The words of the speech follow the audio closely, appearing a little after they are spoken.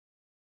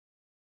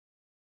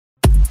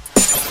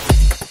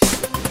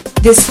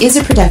This is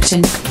a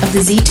production of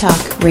the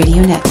Z-Talk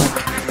Radio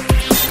Network.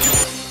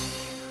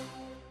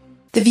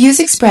 The views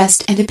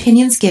expressed and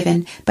opinions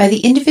given by the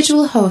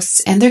individual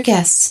hosts and their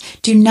guests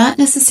do not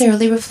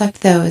necessarily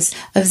reflect those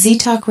of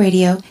Z-Talk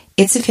Radio,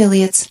 its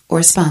affiliates,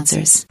 or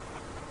sponsors.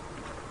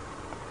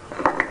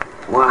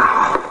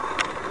 Wow.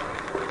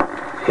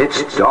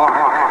 It's dark.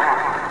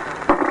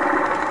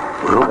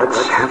 Well,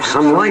 let's have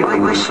some light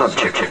on the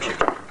subject.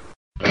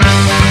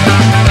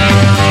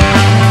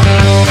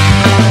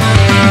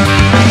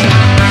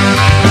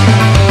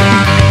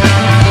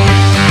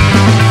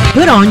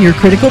 Put on your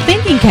critical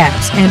thinking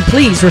caps and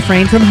please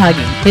refrain from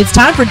hugging. It's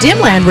time for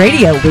Dimland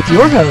Radio with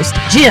your host,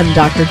 Jim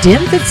Dr.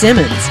 Dim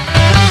Fitzsimmons.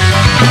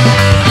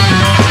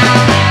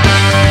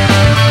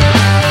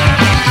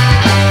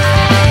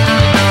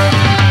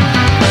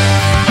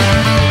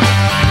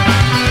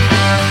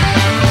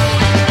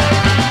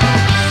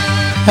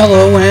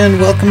 Hello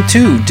and welcome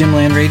to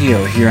Dimland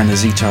Radio here on the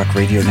Z-Talk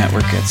Radio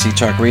Network at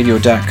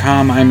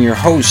ztalkradio.com. I'm your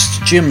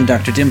host, Jim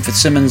Dr. Dim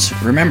Fitzsimmons.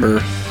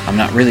 Remember, I'm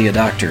not really a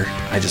doctor.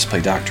 I just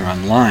play doctor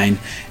online,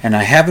 and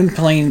I haven't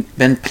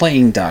been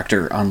playing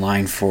doctor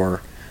online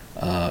for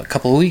a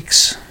couple of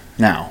weeks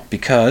now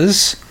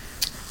because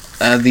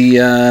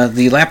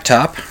the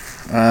laptop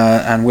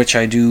on which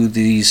I do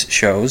these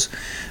shows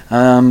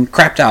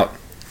crapped out,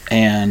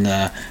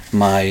 and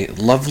my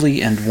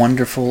lovely and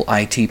wonderful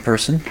IT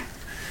person,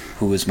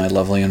 who is my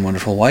lovely and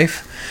wonderful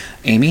wife,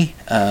 Amy,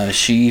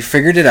 she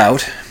figured it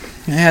out.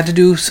 I had to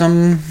do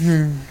some,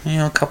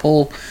 a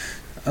couple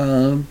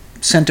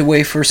sent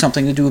away for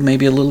something to do with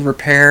maybe a little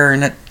repair,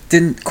 and it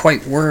didn't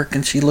quite work,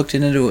 and she looked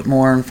into it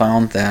more and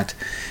found that,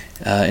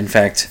 in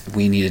fact,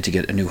 we needed to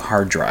get a new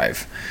hard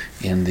drive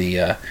in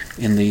the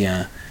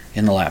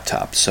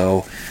laptop.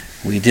 So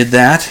we did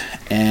that,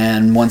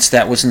 and once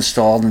that was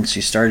installed and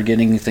she started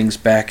getting things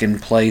back in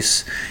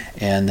place,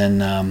 and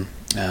then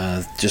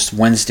just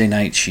Wednesday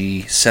night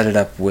she set it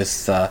up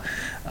with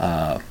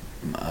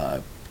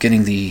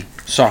getting the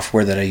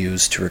software that I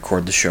use to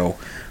record the show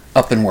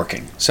up and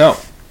working. So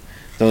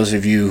those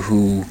of you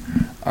who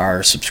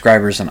are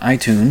subscribers on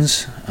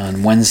iTunes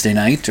on Wednesday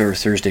night or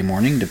Thursday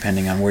morning,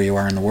 depending on where you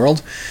are in the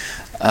world,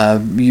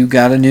 you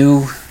got a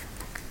new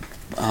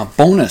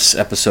bonus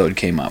episode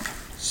came up.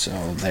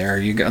 So there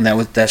you go. And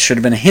that should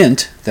have been a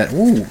hint that,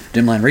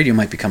 Dimland Radio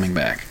might be coming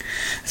back.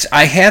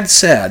 I had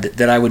said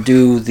that I would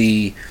do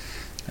the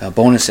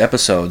bonus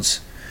episodes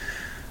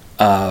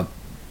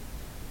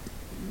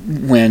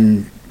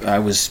when I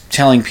was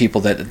telling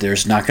people that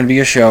there's not going to be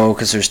a show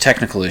because there's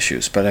technical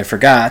issues, but I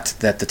forgot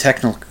that the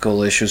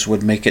technical issues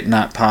would make it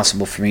not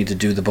possible for me to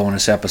do the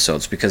bonus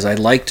episodes, because I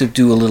like to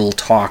do a little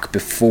talk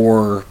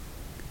before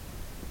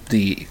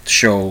the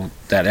show,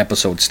 that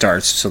episode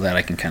starts, so that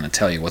I can kind of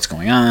tell you what's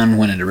going on,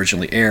 when it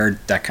originally aired,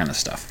 that kind of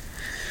stuff.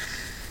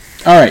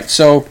 Alright,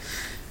 so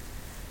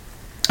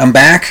I'm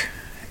back,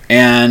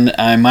 and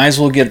I might as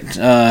well get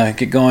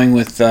going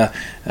with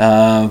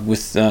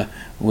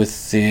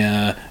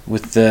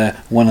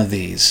one of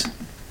these.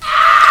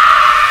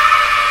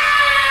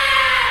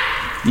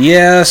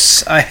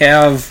 Yes, I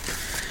have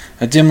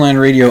a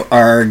Dimland Radio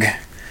ARG.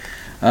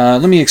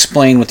 Let me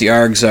explain what the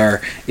ARGs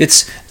are.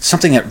 It's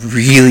something that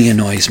really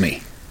annoys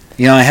me.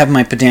 I have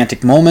my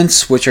pedantic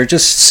moments, which are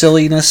just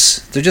silliness.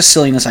 They're just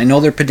silliness. I know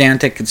they're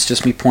pedantic. It's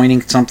just me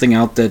pointing something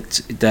out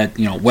that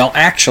well,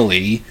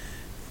 actually,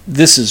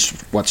 this is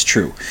what's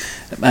true.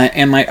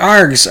 And my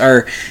ARGs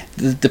are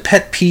the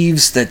pet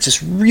peeves that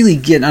just really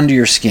get under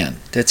your skin.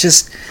 That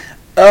just,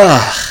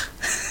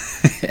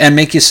 and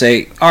make you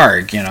say,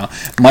 ARG,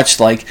 much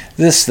like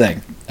this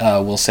thing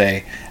will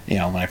say,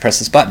 when I press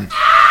this button.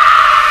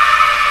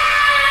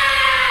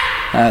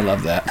 I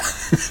love that.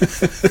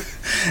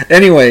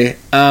 Anyway,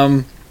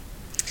 I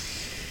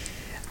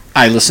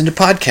listen to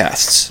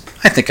podcasts.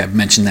 I think I've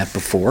mentioned that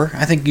before.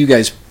 I think you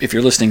guys, if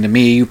you're listening to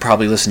me, you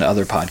probably listen to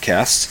other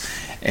podcasts.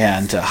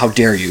 And how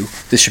dare you?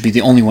 This should be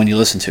the only one you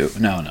listen to.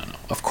 No.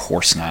 Of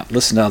course not.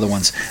 Listen to other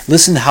ones.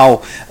 Listen to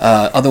how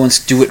other ones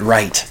do it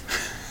right.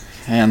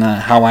 And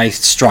how I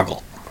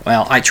struggle.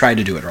 Well, I try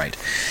to do it right.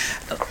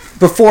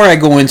 Before I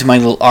go into my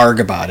little ARG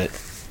about it,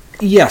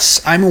 yes,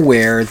 I'm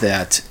aware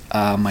that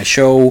my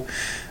show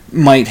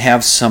might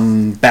have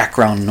some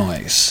background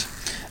noise.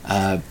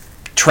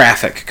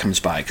 Traffic comes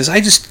by. Because I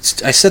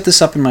set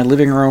this up in my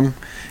living room,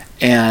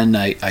 and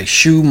I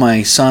shoo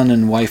my son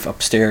and wife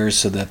upstairs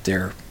so that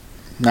they're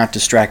not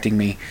distracting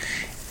me,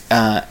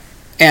 and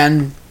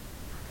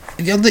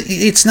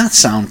it's not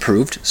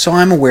soundproofed, so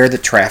I'm aware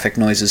that traffic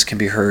noises can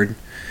be heard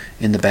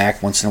in the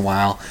back once in a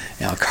while.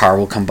 A car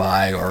will come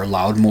by, or a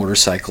loud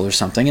motorcycle or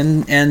something,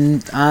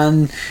 and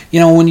on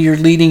when you're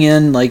leading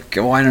in,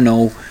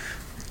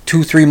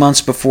 2-3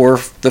 months before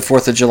the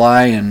 4th of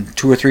July and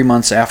 2 or 3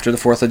 months after the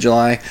 4th of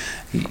July,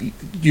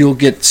 you'll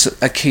get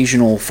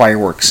occasional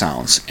fireworks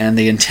sounds, and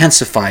they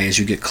intensify as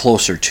you get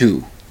closer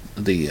to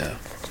the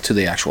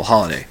actual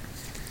holiday.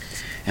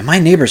 And my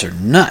neighbors are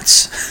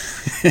nuts.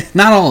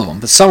 Not all of them,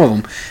 but some of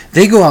them.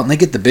 They go out and they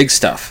get the big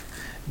stuff.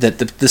 That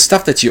the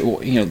stuff that you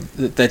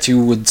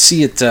would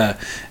see at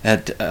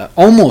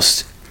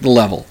almost the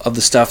level of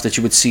the stuff that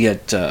you would see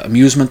at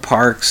amusement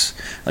parks,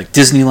 like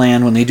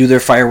Disneyland when they do their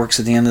fireworks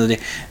at the end of the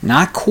day.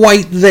 Not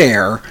quite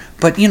there,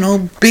 but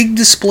big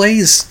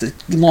displays that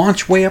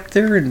launch way up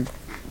there, and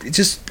it's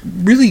just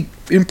really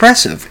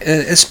impressive.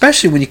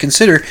 Especially when you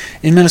consider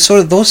in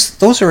Minnesota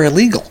those are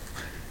illegal.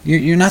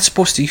 You're not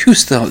supposed to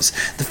use those.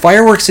 The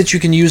fireworks that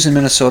you can use in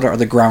Minnesota are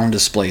the ground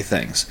display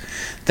things.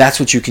 That's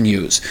what you can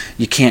use.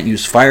 You can't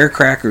use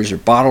firecrackers or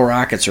bottle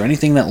rockets or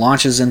anything that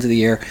launches into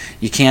the air.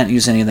 You can't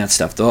use any of that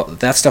stuff.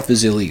 That stuff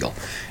is illegal.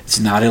 It's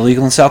not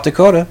illegal in South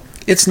Dakota.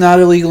 It's not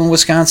illegal in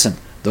Wisconsin.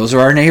 Those are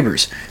our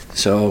neighbors.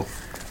 So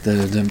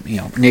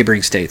the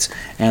neighboring states.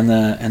 And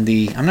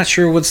I'm not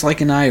sure what it's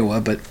like in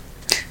Iowa, but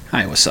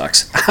Iowa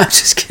sucks. I'm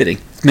just kidding.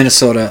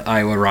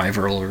 Minnesota-Iowa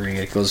rivalry.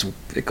 It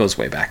goes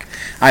way back.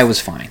 Iowa's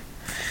fine.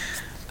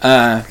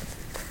 But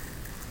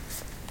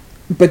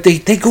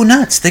they go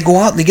nuts. They go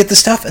out and they get the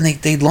stuff and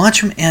they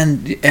launch them.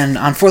 And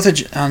on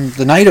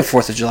the night of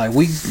 4th of July,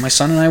 my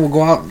son and I will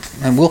go out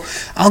and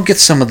I'll get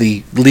some of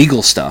the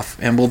legal stuff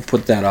and we'll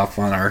put that up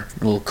on our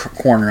little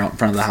corner out in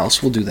front of the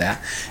house. We'll do that,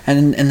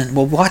 and then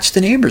we'll watch the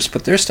neighbors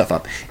put their stuff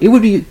up. It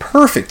would be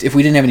perfect if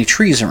we didn't have any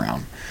trees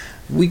around.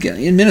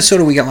 In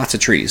Minnesota, we got lots of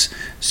trees.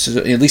 So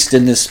at least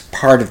in this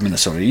part of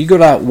Minnesota, you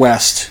go out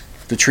west,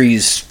 the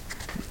trees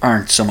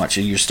aren't so much.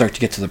 You start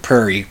to get to the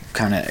prairie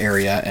kind of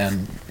area,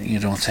 and you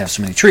don't have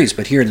so many trees.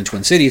 But here in the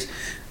Twin Cities,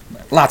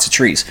 lots of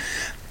trees.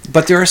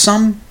 But there are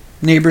some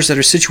neighbors that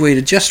are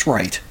situated just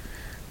right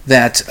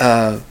that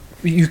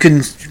you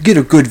can get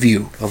a good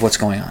view of what's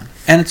going on,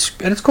 and it's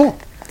cool.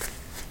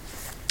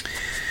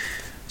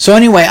 So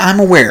anyway, I'm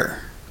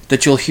aware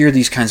that you'll hear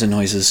these kinds of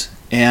noises,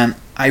 and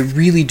I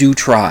really do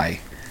try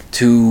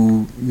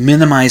to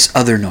minimize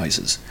other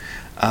noises.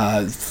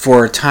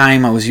 For a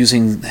time, I was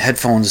using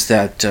headphones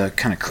that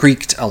kind of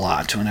creaked a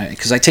lot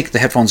because I take the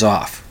headphones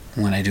off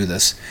when I do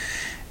this,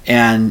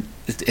 and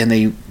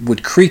they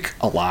would creak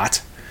a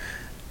lot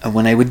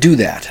when I would do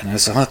that. And I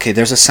was like, okay,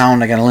 there's a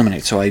sound I got to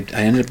eliminate. So I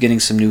ended up getting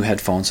some new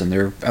headphones, and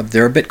they're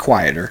a bit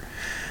quieter.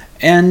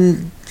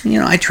 And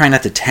I try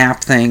not to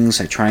tap things.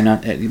 I try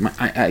not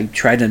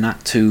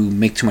to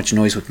make too much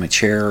noise with my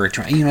chair.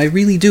 I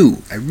really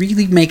do. I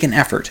really make an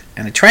effort,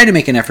 and I try to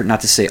make an effort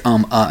not to say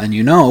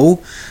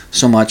and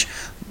so much.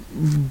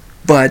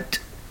 But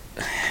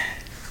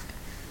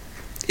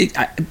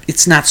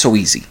it's not so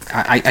easy.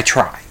 I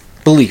try.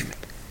 Believe me.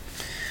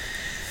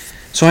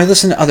 So I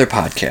listen to other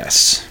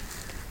podcasts,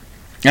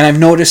 and I've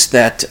noticed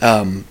that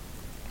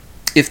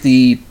if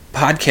the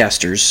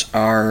podcasters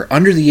are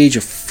under the age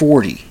of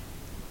 40.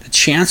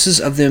 Chances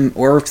of them,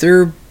 or if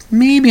they're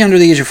maybe under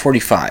the age of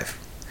 45,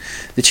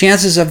 the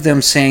chances of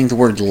them saying the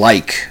word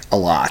like a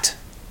lot,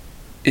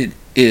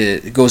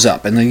 it goes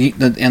up, and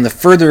the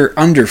further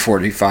under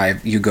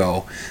 45 you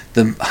go,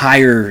 the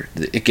higher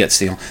it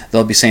gets.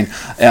 They'll be saying,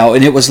 oh,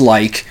 and it was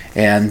like,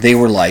 and they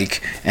were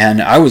like,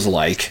 and I was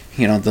like,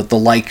 the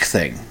like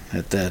thing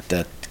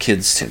that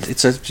kids.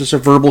 It's just a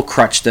verbal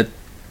crutch that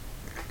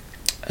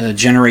a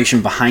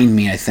generation behind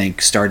me, I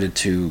think, started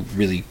to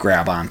really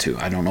grab onto.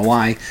 I don't know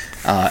why,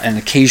 and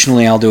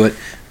occasionally I'll do it,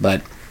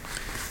 but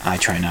I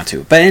try not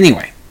to. But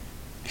anyway,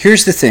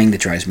 here's the thing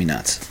that drives me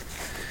nuts.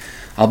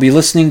 I'll be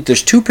listening.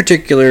 There's two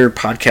particular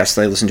podcasts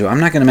that I listen to. I'm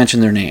not going to mention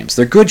their names.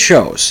 They're good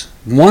shows.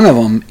 One of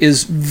them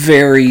is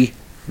very,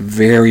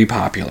 very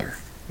popular.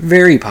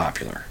 Very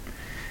popular.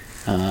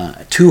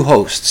 Two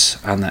hosts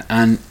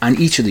on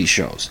each of these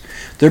shows.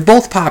 They're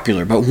both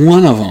popular, but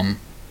one of them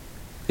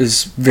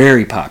is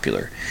very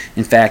popular.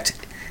 In fact,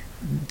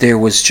 there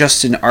was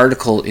just an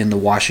article in the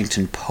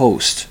Washington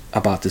Post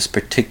about this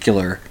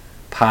particular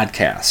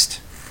podcast.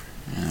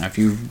 If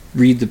you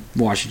read the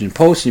Washington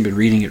Post and you've been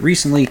reading it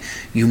recently,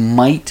 you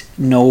might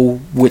know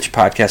which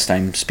podcast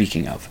I'm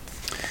speaking of.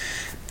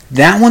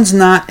 That one's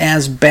not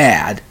as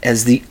bad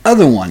as the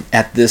other one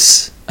at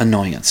this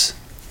annoyance.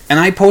 And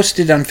I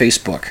posted on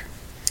Facebook.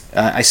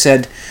 I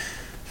said,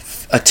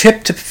 a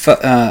tip to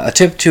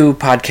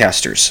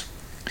podcasters.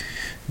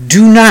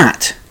 Do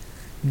not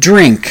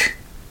drink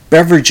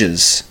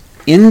beverages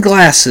in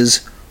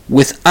glasses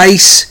with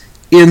ice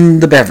in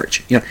the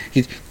beverage.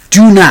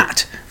 Do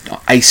not.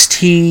 Iced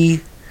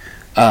tea,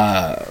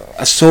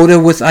 a soda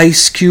with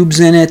ice cubes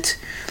in it,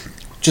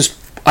 just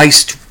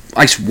iced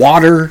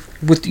water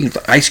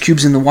with ice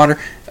cubes in the water,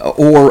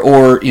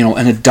 or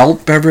an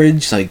adult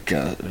beverage like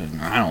I don't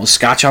know,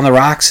 Scotch on the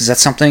rocks. Is that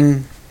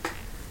something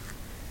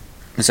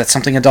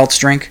adults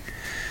drink?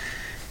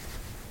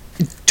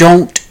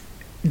 Don't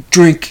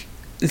drink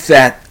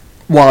that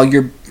while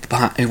you're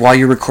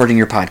recording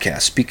your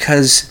podcast,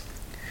 because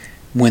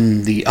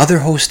when the other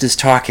host is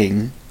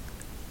talking,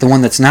 the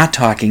one that's not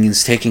talking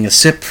is taking a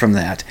sip from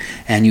that,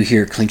 and you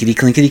hear clinkety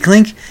clinkety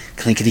clink,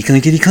 clinkety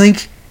clinkety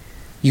clink.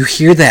 You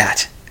hear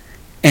that,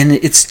 and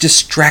it's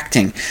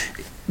distracting.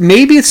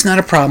 Maybe it's not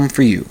a problem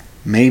for you.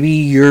 Maybe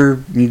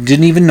you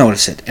didn't even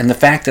notice it, and the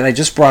fact that I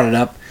just brought it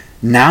up,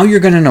 now you're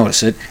going to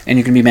notice it, and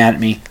you're going to be mad at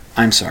me.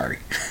 I'm sorry,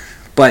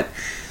 but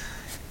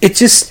it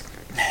just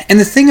And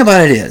the thing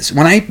about it is,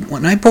 when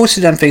I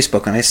posted on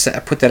Facebook and I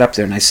put that up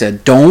there and I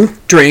said,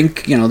 don't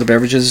drink, the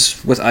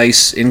beverages with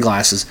ice in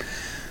glasses,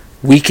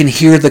 we can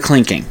hear the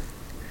clinking.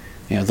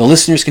 The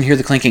listeners can hear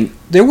the clinking.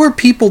 There were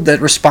people that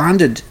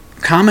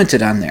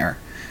commented on there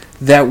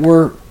that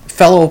were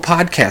fellow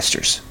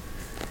podcasters.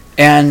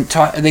 And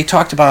they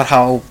talked about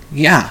how,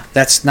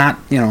 that's not,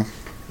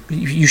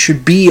 you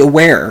should be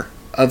aware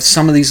of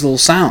some of these little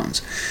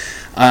sounds.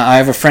 I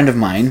have a friend of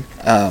mine,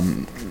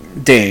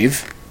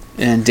 Dave,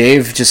 and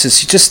Dave just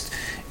says,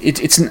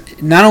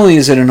 it's not only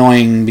is it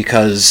annoying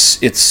because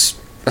it's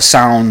a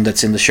sound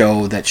that's in the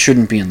show that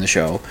shouldn't be in the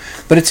show,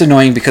 but it's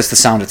annoying because the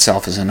sound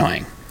itself is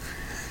annoying,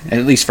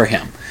 at least for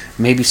him.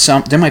 Maybe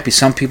there might be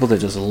some people that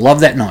just love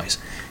that noise.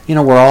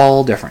 We're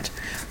all different,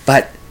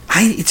 but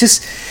and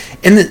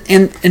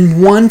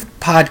one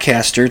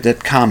podcaster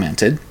that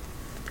commented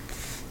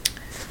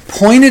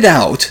pointed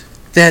out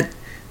that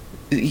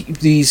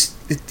the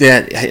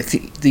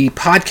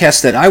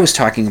podcast that I was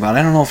talking about,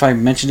 I don't know if I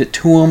mentioned it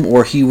to him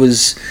or he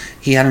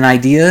had an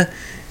idea.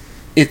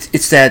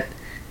 It's that,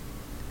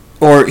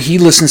 or he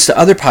listens to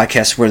other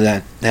podcasts where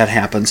that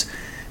happens.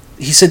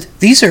 He said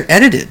these are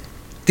edited.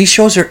 These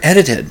shows are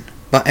edited.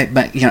 But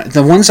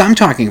the ones I'm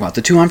talking about,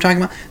 the two I'm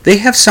talking about, they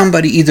have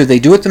somebody, either they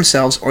do it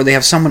themselves or they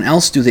have someone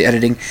else do the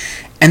editing,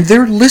 and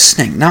they're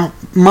listening. Now,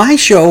 my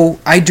show,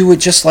 I do it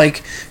just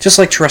like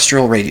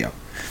terrestrial radio.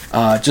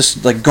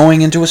 Just like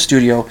going into a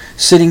studio,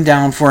 sitting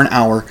down for an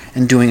hour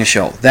and doing a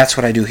show. That's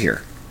what I do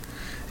here.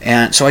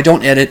 And so I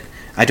don't edit.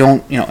 I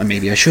don't, and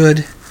maybe I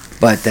should,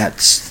 but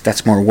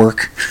that's more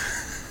work.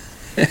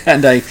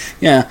 And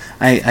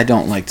I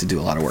don't like to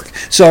do a lot of work.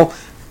 So,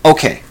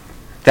 okay,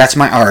 that's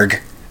my arg.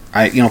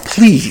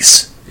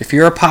 Please, if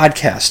you're a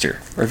podcaster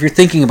or if you're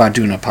thinking about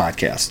doing a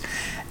podcast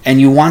and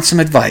you want some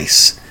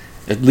advice,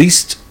 at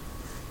least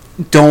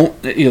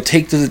don't,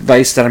 take the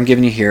advice that I'm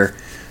giving you here.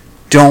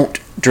 Don't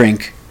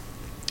drink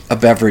a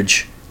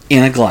beverage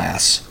in a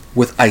glass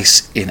with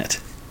ice in it,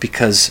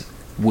 because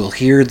we'll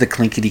hear the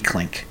clinkety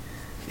clink.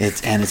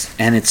 It's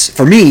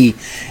for me,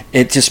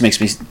 it just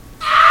makes me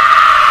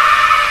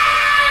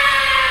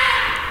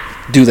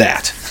do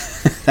that.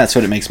 That's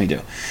what it makes me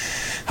do.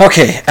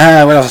 Okay,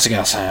 what else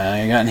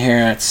I got in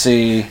here? Let's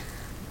see.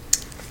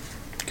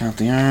 Got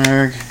the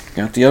ARG,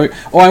 got the other.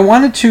 Oh, I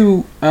wanted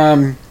to.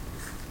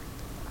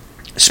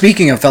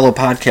 Speaking of fellow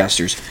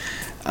podcasters,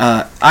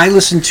 I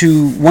listened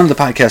to one of the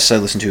podcasts I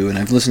listen to, and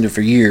I've listened to it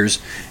for years,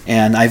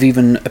 and I've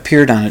even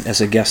appeared on it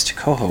as a guest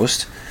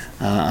co-host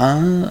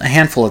a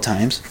handful of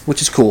times,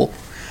 which is cool.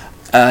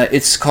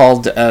 It's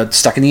called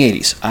Stuck in the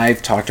 80s.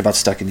 I've talked about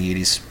Stuck in the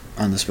 80s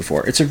on this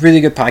before. It's a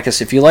really good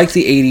podcast. If you like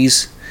the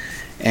 80s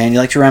and you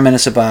like to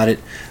reminisce about it,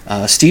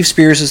 Steve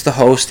Spears is the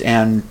host,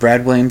 and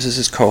Brad Williams is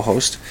his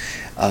co-host.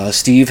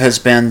 Steve has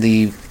been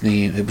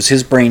it was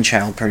his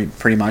brainchild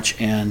pretty much,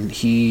 and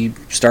he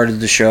started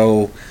the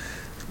show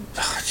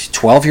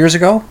 12 years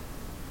ago?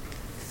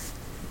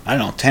 I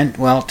don't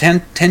know,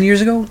 10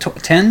 years ago?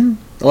 10?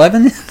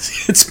 11?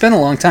 It's been a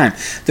long time.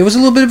 There was a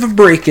little bit of a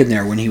break in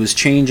there when he was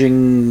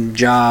changing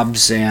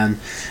jobs, and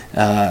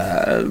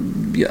a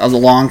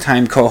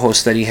long-time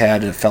co-host that he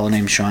had, a fellow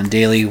named Sean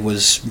Daly,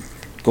 was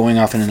going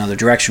off in another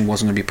direction,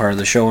 wasn't going to be part of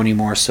the show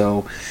anymore,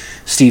 so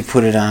Steve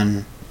put it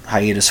on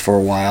hiatus for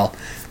a while,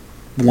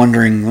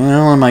 wondering,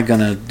 well, am I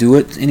going to do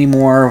it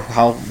anymore?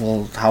 How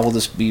will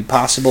this be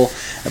possible?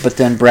 But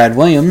then Brad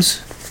Williams,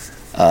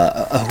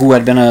 who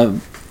had been a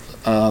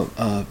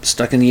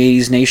Stuck in the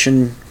 80s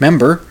Nation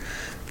member,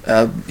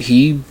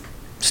 he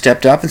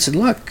stepped up and said,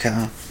 look,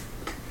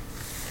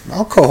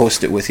 I'll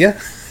co-host it with you.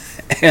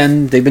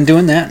 And they've been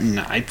doing that, and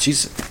I've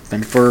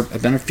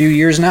been a few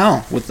years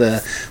now with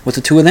the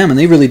two of them, and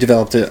they really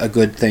developed a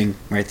good thing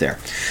right there.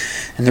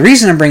 And the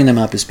reason I'm bringing them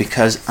up is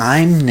because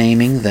I'm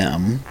naming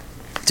them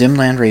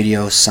Dimland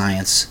Radio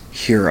Science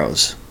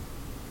Heroes.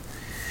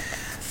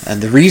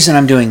 And the reason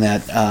I'm doing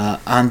that,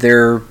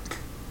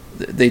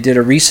 they did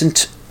a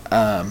recent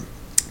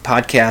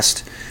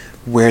podcast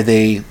where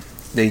they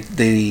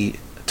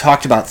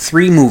talked about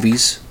three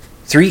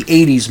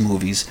 80s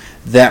movies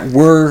that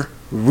were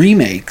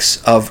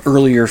remakes of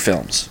earlier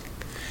films.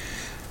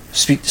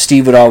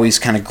 Steve would always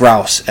kind of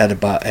grouse at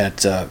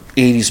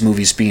 80s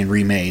movies being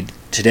remade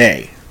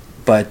today,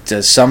 but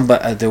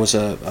there was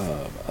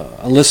a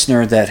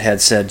listener that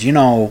had said,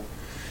 a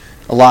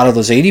lot of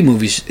those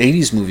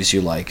 80s movies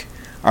you like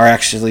are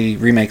actually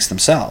remakes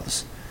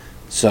themselves.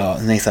 So,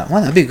 and they thought,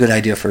 well, that'd be a good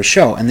idea for a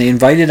show, and they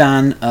invited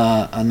on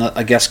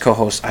a guest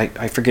co-host.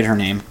 I forget her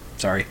name,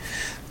 sorry,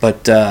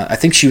 but I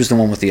think she was the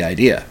one with the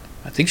idea.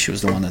 I think she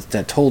was the one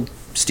that told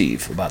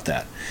Steve about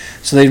that.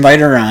 So they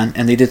invited her on,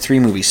 and they did three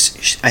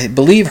movies. I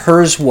believe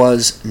hers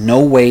was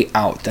No Way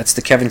Out. That's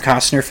the Kevin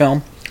Costner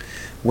film,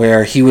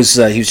 where he was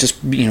just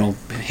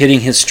hitting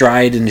his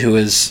stride into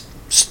his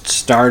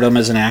stardom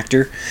as an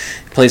actor.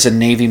 He plays a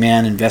Navy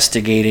man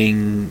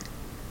investigating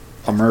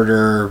a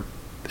murder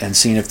and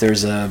seeing if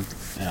there's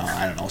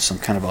some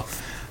kind of a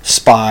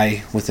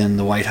spy within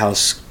the White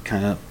House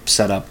kind of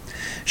setup.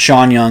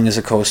 Sean Young is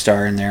a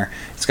co-star in there.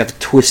 It's got the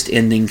twist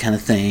ending kind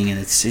of thing, and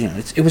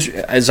it was,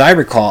 as I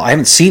recall, I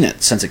haven't seen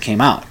it since it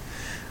came out.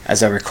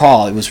 As I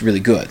recall, it was really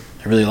good.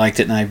 I really liked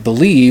it, and I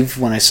believe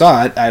when I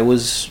saw it, I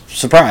was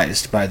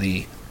surprised by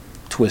the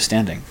twist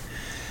ending.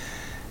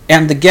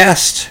 And the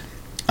guest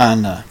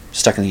on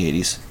Stuck in the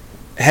 80s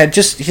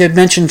he had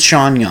mentioned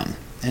Sean Young,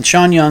 and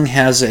Sean Young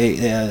has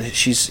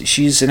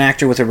she's an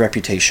actor with a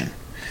reputation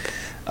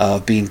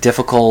of being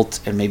difficult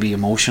and maybe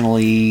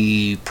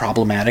emotionally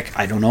problematic.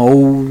 I don't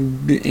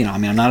know,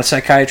 I'm not a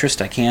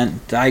psychiatrist. I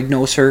can't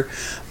diagnose her,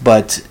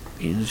 but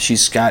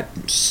she's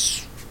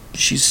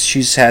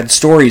had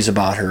stories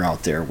about her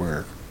out there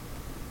where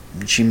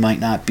she might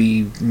not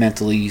be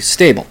mentally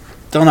stable.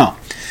 Don't know.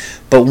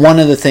 But one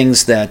of the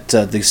things that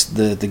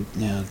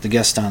the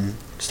guest on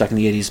Stuck in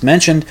the 80s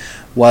mentioned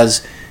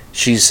was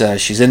she's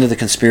into the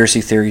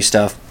conspiracy theory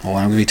stuff. Oh,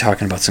 I'm going to be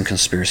talking about some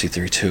conspiracy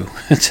theory too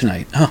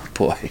tonight. Oh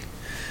boy.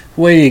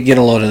 Way to get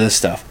a load of this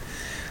stuff.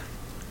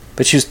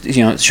 But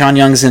Sean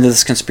Young's into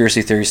this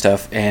conspiracy theory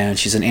stuff, and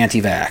she's an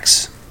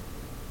anti-vax.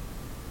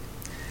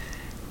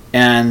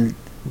 And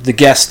the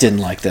guest didn't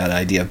like that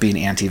idea of being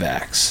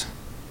anti-vax.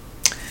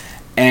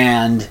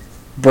 And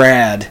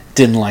Brad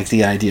didn't like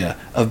the idea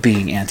of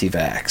being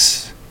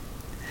anti-vax.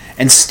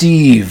 And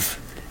Steve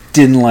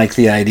didn't like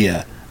the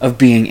idea of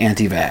being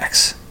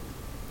anti-vax.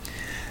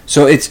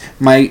 So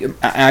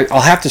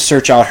I'll have to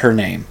search out her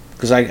name,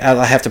 because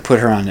I'll have to put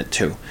her on it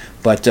too.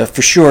 But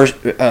for sure,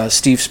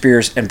 Steve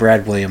Spears and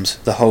Brad Williams,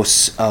 the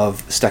hosts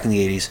of Stuck in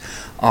the 80s,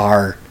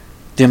 are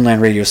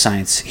Dimland Radio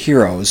Science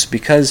heroes,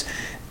 because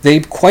they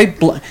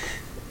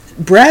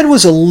Brad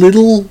was a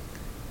little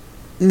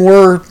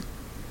more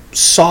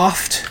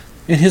soft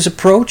in his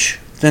approach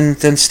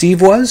than Steve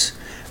was.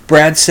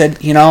 Brad said,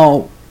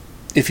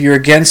 if you're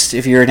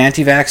an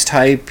anti-vax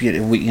type, I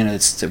don't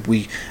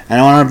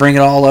want to bring it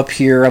all up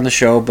here on the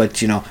show,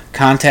 but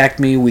contact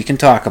me. We can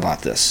talk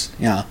about this.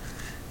 But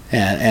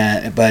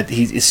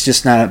it's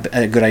just not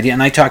a good idea.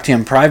 And I talked to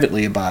him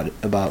privately about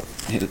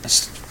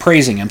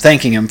praising him,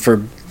 thanking him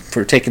for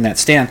taking that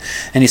stand.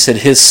 And he said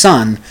his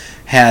son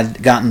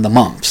had gotten the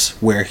mumps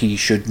where he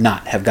should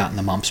not have gotten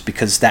the mumps,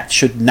 because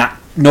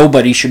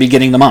nobody should be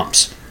getting the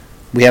mumps.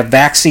 We have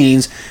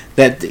vaccines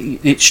that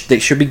they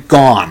should be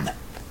gone.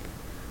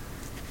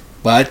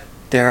 But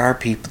there are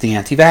people, the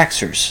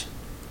anti-vaxxers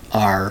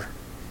are,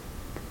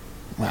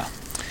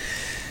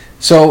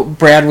 So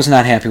Brad was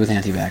not happy with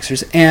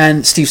anti-vaxxers,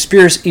 and Steve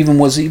Spears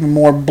was even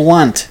more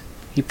blunt.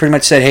 He pretty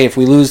much said, "Hey, if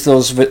we lose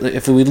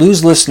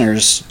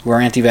listeners who are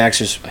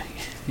anti-vaxxers,"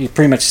 he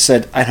pretty much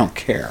said, "I don't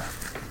care."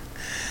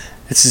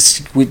 That's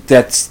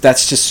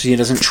just he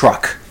doesn't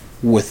truck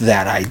with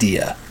that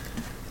idea.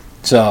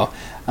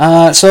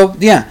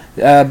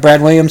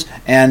 Brad Williams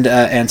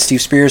and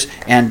Steve Spears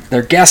and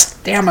their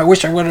guest. Damn, I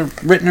wish I would have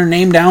written her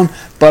name down.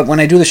 But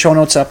when I do the show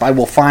notes up, I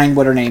will find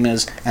what her name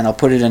is and I'll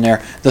put it in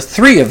there. The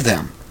three of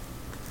them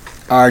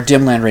are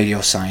Dimland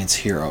Radio Science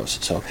heroes.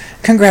 So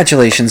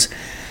congratulations.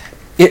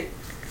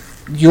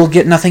 You'll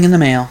get nothing in the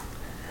mail.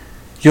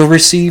 You'll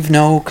receive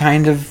no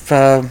kind of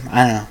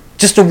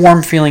just a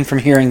warm feeling from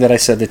hearing that I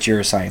said that you're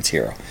a science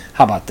hero.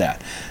 How about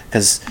that?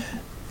 Because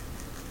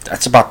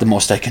that's about the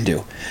most I can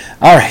do.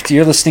 All right,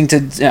 you're listening to...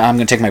 I'm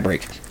going to take my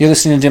break. You're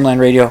listening to Dimland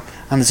Radio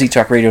on the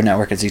ZTalk Radio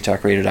Network at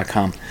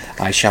ztalkradio.com.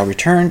 I shall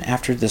return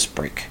after this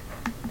break.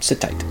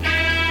 Sit tight.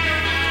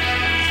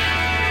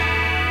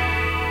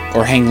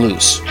 Or hang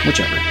loose,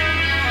 whichever.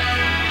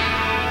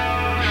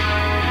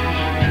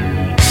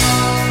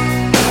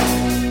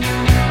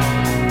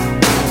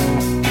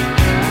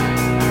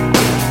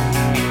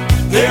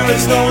 There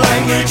is no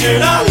language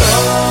in our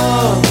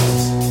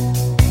lungs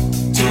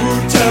to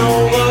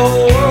tell the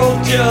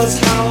world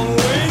just how we...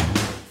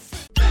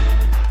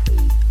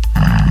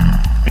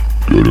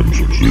 Get him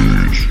some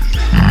Z's.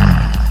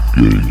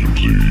 Getting some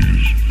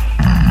Z's.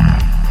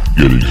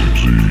 Getting some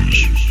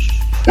Z's.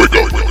 Wake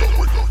up, wake up,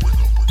 wake up, wake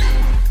up.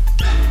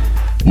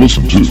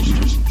 Listen to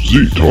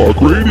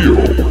Z-Talk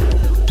Radio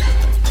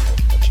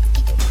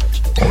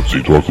on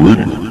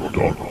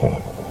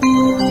ztalkradio.com.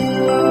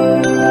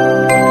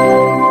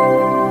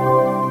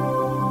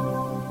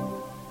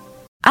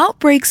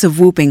 Outbreaks of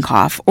whooping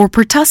cough, or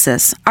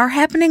pertussis, are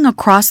happening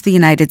across the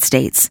United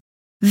States.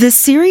 This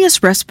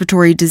serious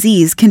respiratory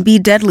disease can be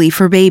deadly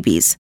for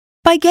babies.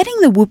 By getting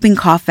the whooping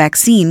cough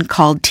vaccine,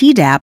 called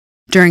Tdap,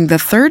 during the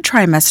third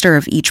trimester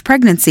of each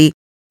pregnancy,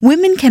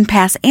 women can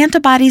pass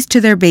antibodies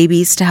to their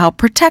babies to help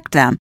protect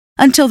them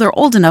until they're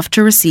old enough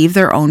to receive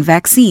their own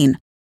vaccine.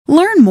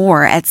 Learn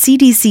more at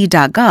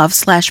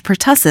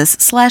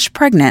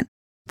cdc.gov/pertussis/pregnant.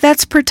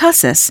 That's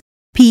pertussis,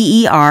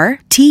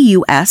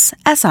 PERTUSSIS.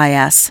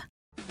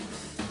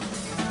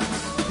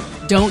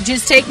 Don't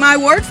just take my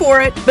word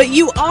for it, but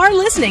you are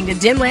listening to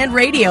Dimland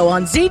Radio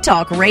on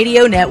ZTalk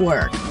Radio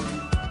Network.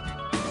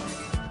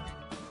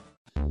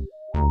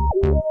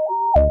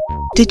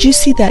 Did you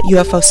see that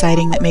UFO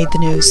sighting that made the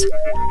news?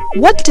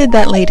 What did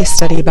that latest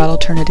study about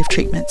alternative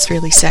treatments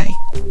really say?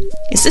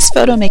 Is this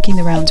photo making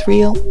the rounds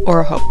real or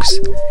a hoax?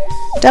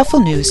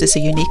 Doubtful News is a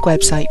unique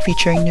website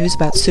featuring news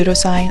about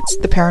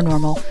pseudoscience, the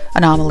paranormal,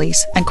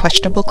 anomalies, and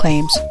questionable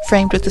claims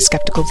framed with a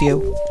skeptical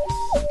view.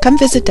 Come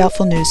visit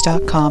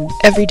doubtfulnews.com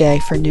every day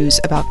for news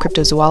about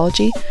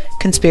cryptozoology,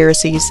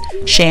 conspiracies,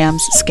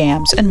 shams,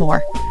 scams, and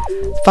more.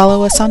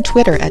 Follow us on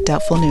Twitter at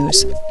Doubtful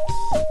News.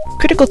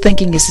 Critical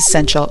thinking is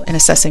essential in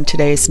assessing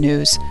today's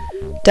news.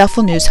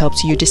 Doubtful News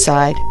helps you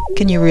decide,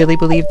 can you really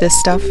believe this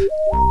stuff?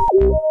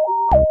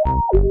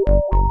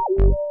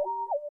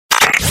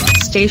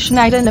 Station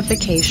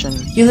identification.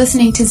 You're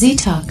listening to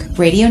Z-Talk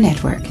Radio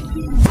Network.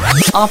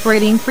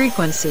 Operating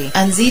frequency.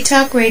 On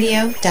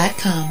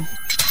ztalkradio.com.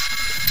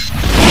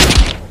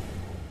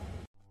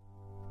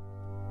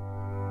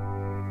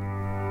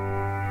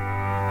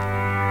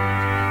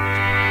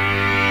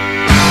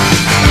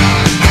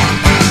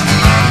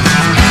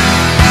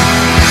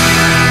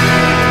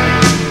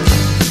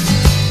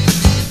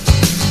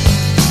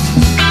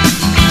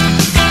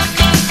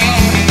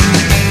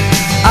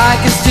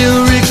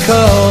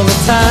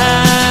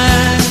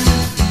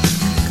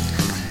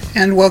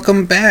 And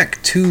welcome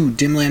back to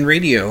Dimland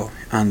Radio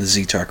on the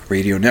Z-Talk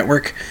Radio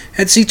Network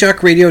at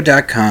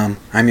ztalkradio.com.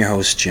 I'm your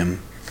host,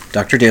 Jim,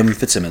 Dr. Dim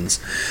Fitzsimmons.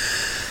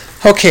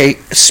 Okay,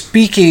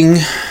 speaking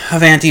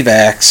of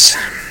anti-vax,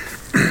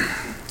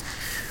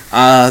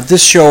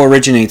 this show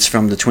originates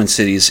from the Twin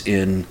Cities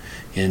in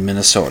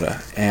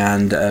Minnesota.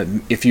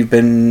 And if you've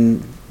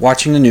been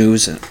watching the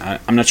news,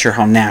 I'm not sure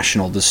how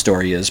national this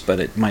story is, but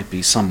it might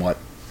be somewhat.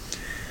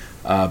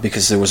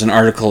 Because there was an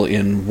article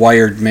in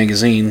Wired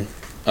magazine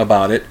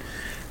about it,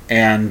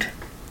 and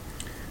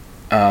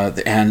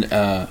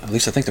at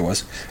least I think there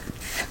was.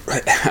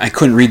 I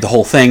couldn't read the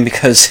whole thing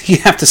because you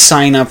have to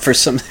sign up for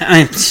some.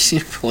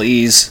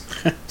 Please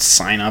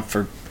sign up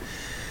for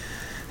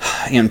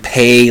and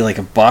pay like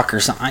 $1 or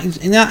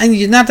something.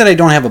 Not that I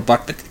don't have $1,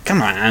 but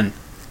come on,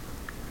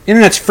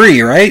 internet's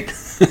free, right?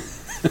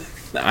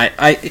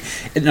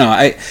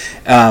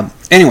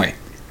 Anyway,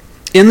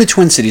 in the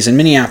Twin Cities, in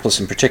Minneapolis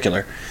in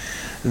particular,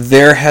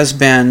 there has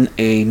been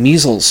a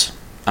measles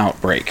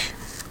outbreak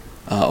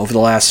over the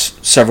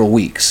last several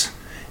weeks,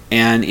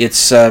 and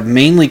it's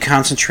mainly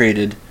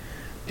concentrated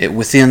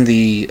within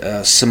the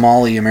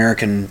Somali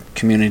American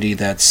community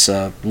that's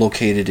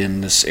located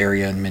in this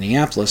area in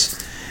Minneapolis,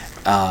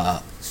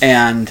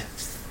 and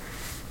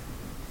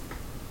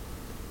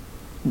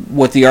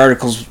what the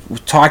article's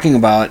talking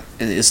about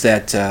is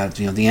that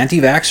the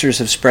anti-vaxxers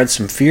have spread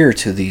some fear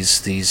to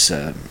these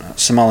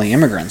Somali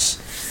immigrants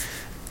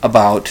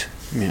about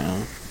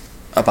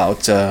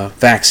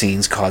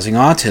vaccines causing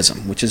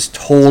autism, which is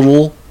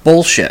total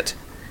bullshit.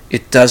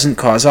 It doesn't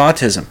cause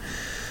autism.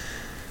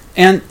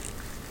 And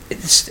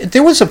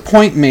there was a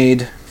point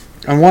made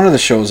on one of the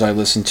shows I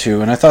listened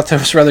to, and I thought that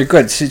was rather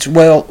good. It's,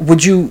 well,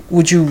 would you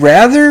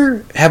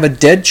rather have a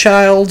dead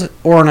child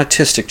or an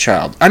autistic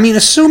child? I mean,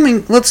 let's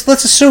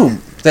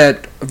assume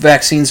that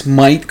vaccines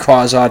might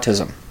cause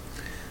autism.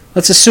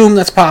 Let's assume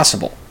that's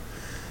possible.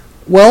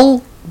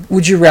 Well,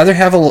 would you rather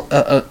have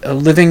a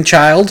living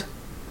child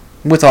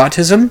with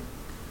autism,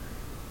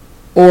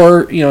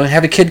 or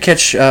have a kid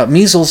catch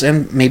measles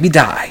and maybe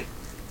die?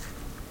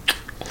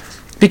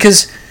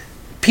 Because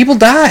people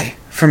die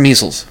from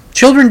measles.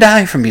 Children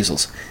die from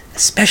measles,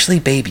 especially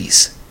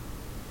babies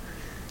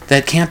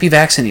that can't be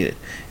vaccinated.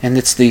 And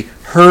it's the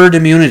herd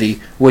immunity,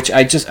 which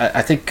I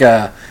think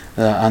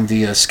on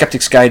the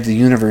Skeptic's Guide to the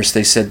Universe,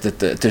 they said that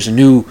there's a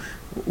new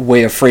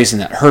way of phrasing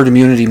that. Herd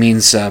immunity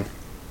means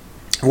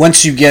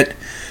once you get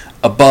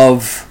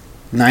above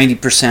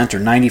 90% or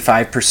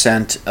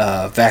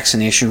 95%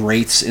 vaccination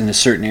rates in a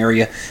certain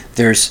area,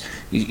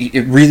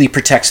 it really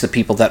protects the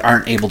people that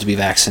aren't able to be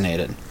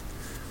vaccinated.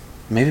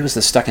 Maybe it was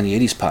the Stuck in the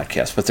 80s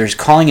podcast, but they're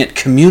calling it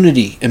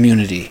community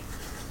immunity.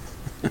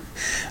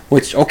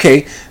 Which,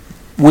 okay,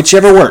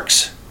 whichever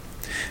works.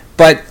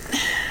 But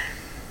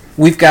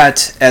we've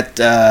got,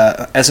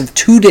 as of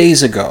 2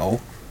 days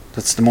ago,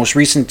 that's the most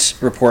recent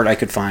report I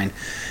could find,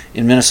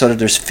 in Minnesota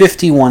there's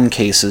 51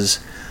 cases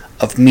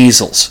of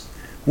measles,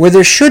 where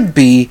there should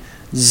be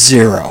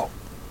 0.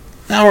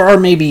 Or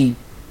maybe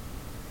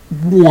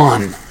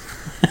 1.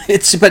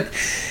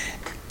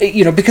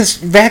 Because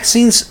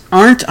vaccines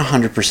aren't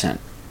 100%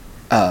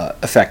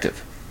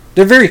 effective.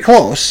 They're very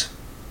close.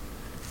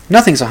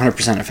 Nothing's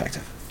 100%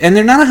 effective. And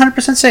they're not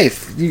 100%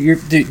 safe.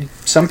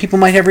 Some people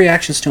might have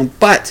reactions to them,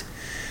 but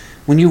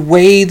when you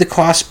weigh the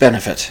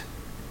cost-benefit,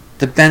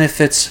 the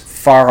benefits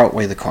far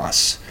outweigh the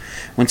costs.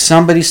 When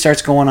somebody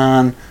starts going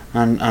on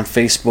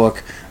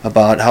Facebook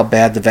about how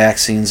bad the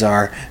vaccines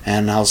are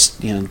and how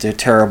they're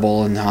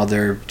terrible and how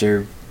they're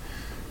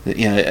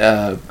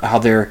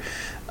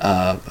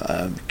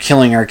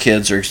killing our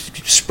kids or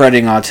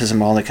spreading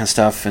autism, all that kind of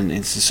stuff, and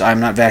it's just, I'm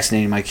not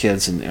vaccinating my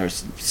kids and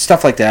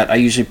stuff like that, I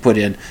usually put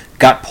in,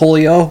 got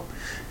polio.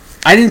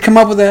 I didn't come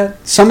up with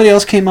that. Somebody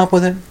else came up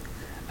with it.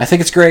 I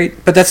think it's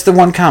great, but that's the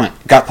one comment.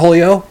 Got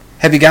polio?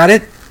 Have you got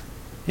it?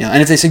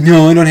 And if they say,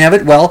 no, I don't have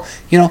it, well,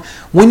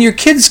 when your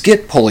kids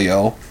get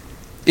polio,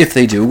 if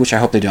they do, which I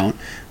hope they don't,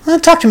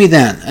 talk to me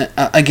then,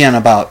 again,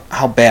 about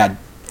how bad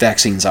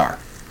vaccines are.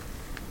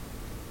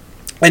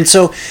 And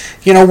so,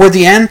 where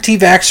the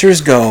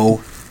anti-vaxxers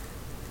go,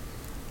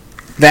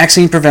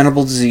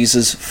 vaccine-preventable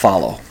diseases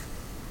follow.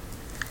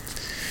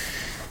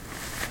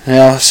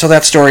 So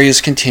that story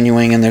is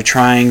continuing, and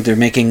they're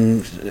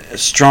making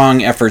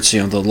strong efforts,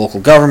 the local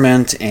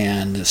government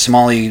and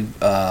Somali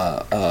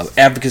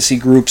advocacy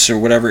groups or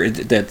whatever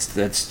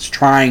that's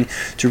trying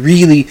to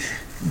really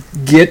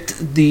get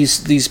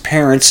these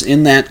parents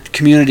in that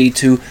community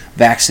to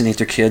vaccinate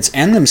their kids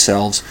and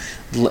themselves.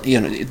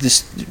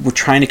 We're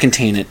trying to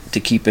contain it,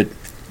 to keep it,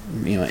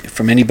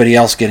 from anybody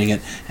else getting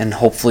it, and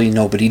hopefully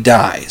nobody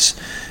dies.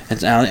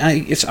 And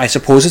I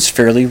suppose it's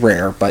fairly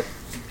rare, but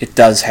it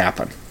does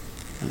happen.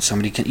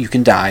 You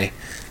can die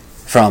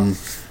from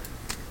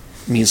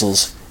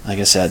measles, like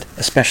I said,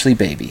 especially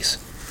babies.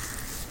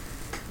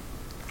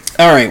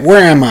 All right,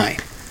 where am I?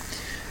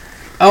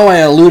 Oh, I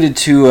alluded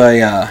to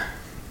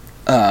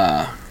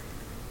no,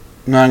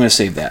 I'm going to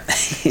save that.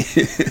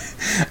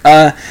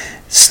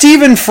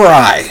 Stephen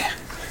Fry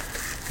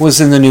was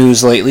in the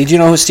news lately. Do you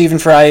know who Stephen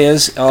Fry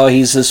is? Oh,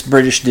 he's this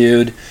British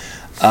dude.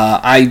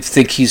 I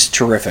think he's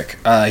terrific.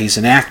 He's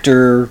an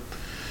actor.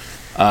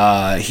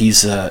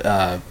 He's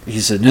an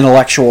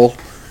intellectual.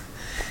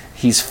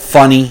 He's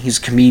funny. He's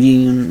a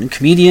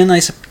comedian, I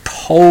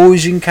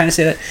suppose you can kind of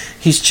say that.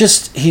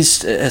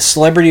 He's a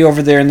celebrity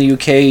over there in the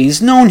UK.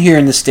 He's known here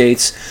in the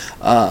States.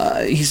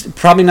 He's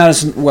probably not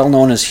as well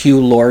known as Hugh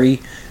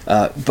Laurie,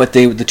 but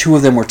the two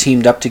of them were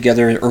teamed up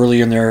together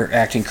early in their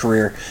acting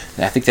career.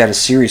 I think they had a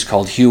series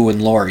called Hugh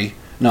and Laurie.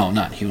 No,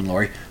 not Hugh and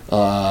Laurie.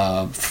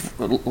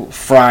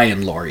 Fry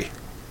and Laurie.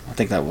 I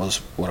think that was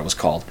what it was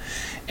called.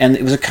 And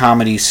it was a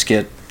comedy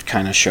skit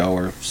kind of show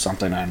or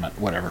something,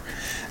 whatever.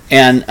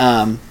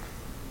 And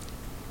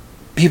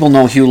people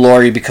know Hugh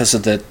Laurie because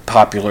of the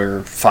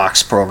popular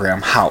Fox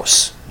program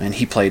House, and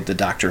he played the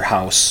Dr.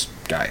 House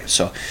guy.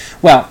 So,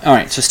 all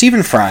right, so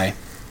Stephen Fry,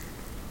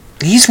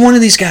 he's one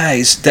of these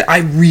guys that I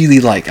really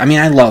like. I mean,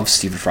 I love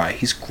Stephen Fry.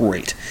 He's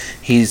great.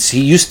 He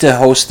used to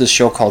host this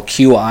show called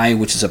QI,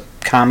 which is a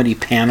comedy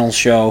panel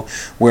show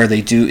where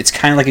it's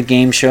kind of like a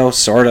game show,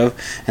 sort of,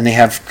 and they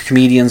have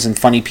comedians and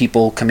funny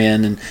people come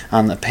in, and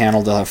on the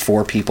panel they'll have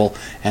 4 people,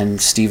 and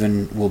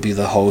Stephen will be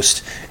the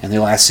host, and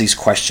they'll ask these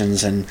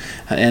questions, and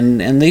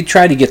they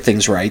try to get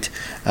things right.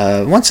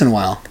 Once in a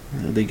while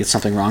they get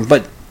something wrong,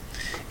 but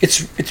it's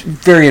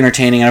very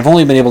entertaining, and I've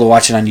only been able to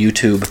watch it on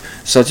YouTube,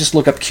 so just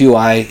look up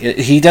QI.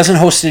 He doesn't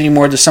host it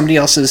anymore. There's somebody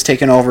else that's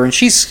taken over, and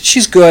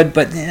she's good,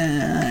 but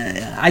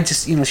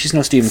she's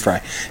no Stephen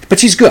Fry, but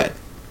she's good.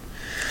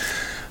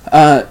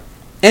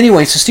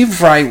 Anyway, so Stephen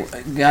Fry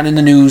got in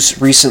the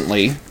news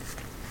recently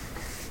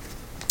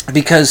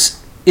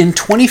because in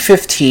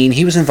 2015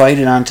 he was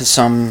invited onto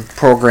some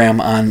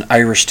program on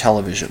Irish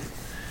television,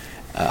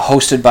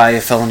 hosted by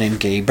a fellow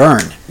named Gay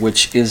Byrne,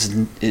 which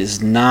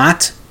is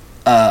not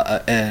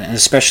an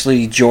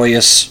especially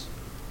joyous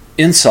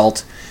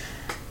insult.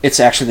 It's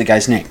actually the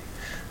guy's name.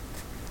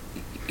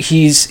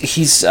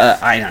 He's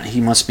I don't know,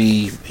 he must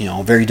be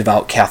a very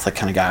devout Catholic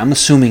kind of guy. I'm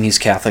assuming he's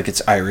Catholic.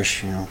 It's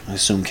Irish, I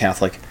assume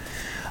Catholic.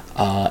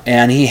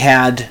 And he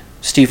had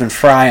Stephen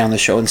Fry on the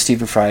show, and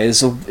Stephen Fry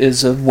is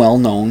a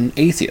well-known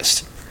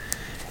atheist.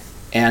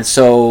 And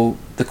so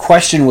the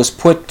question was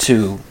put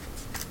to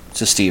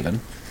Stephen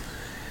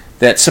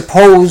that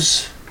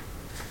suppose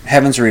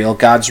heaven's real,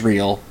 God's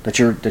real, that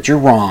you're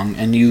wrong,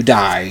 and you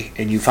die,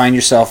 and you find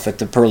yourself at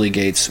the pearly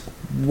gates.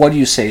 What do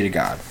you say to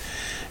God?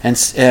 And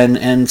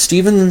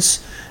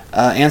Stephen's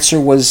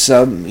answer was,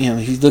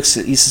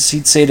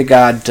 he'd say to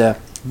God,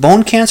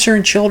 bone cancer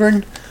in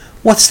children,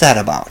 what's that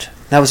about?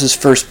 That was his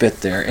first bit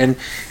there, and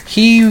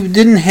he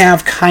didn't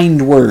have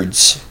kind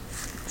words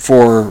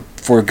for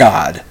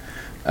God.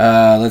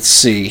 Let's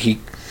see.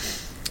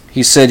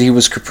 He said he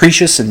was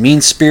capricious and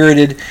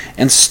mean-spirited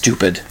and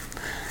stupid.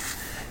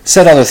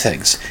 Said other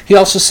things. He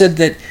also said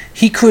that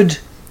he could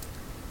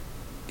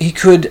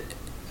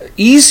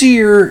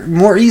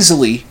more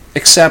easily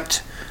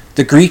accept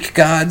the Greek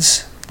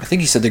gods. I think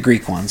he said the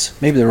Greek ones,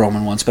 maybe the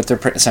Roman ones, but they're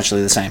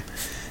essentially the same.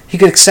 He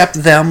could accept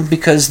them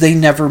because they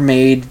never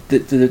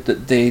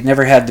they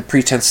never had the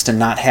pretense to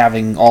not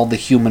having all the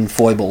human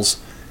foibles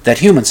that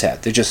humans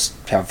had. They just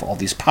have all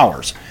these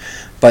powers,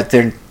 but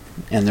they're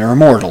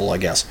immortal, I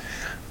guess.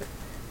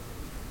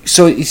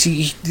 So you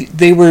see,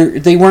 they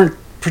weren't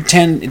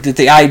pretend that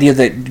the idea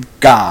that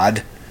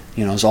God,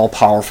 is all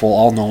powerful,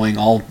 all knowing,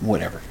 all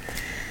whatever.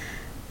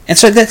 And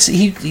so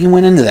he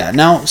went into that.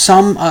 Now,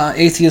 some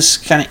atheists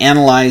kind of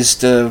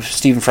analyzed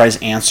Stephen Fry's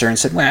answer and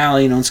said, well,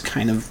 it's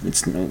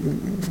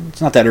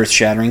not that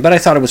earth-shattering, but I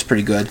thought it was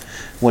pretty good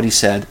what he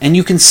said. And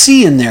you can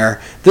see in there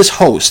this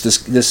host,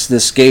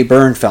 this Gay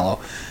Byrne fellow,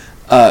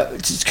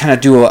 just kind of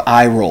do an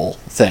eye roll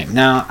thing.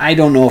 Now, I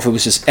don't know if it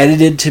was just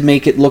edited to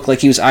make it look like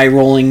he was eye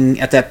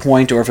rolling at that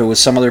point, or if it was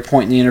some other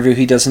point in the interview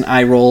he does an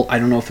eye roll. I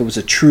don't know if it was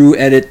a true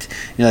edit.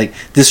 Like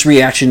this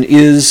reaction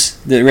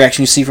the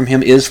reaction you see from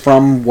him is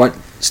from what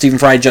Stephen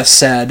Fry just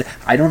said.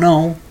 I don't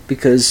know.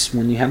 because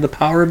when you have the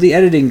power of the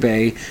editing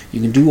bay,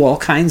 you can do all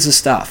kinds of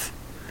stuff.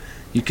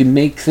 You can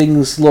make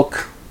things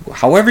look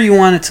however you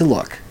want it to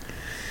look,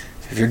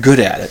 if you're good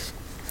at it.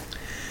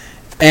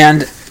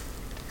 And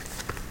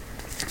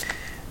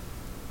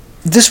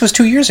this was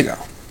 2 years ago.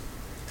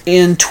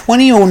 In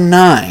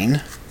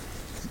 2009,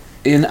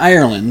 in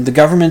Ireland, the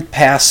government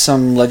passed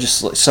some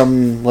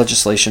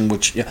legislation,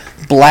 which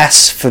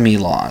blasphemy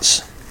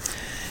laws,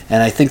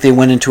 and I think they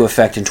went into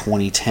effect in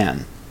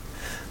 2010.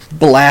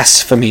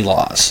 Blasphemy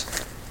laws.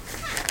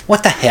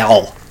 What the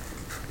hell?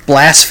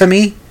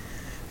 Blasphemy?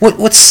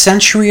 What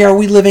century are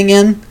we living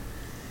in?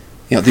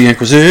 The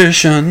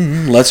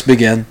Inquisition. Let's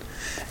begin.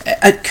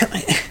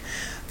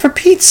 For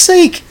Pete's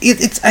sake,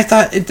 I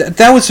thought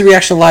that was the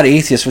reaction of a lot of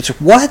atheists, which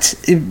what?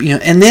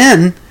 And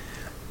then,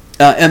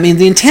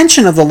 the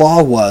intention of the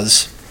law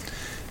was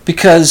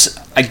because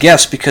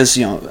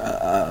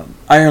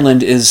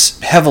Ireland is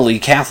heavily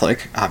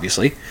Catholic,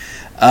 obviously.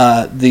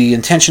 The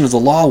intention of the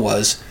law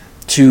was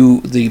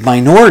to the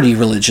minority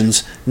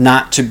religions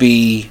not to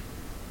be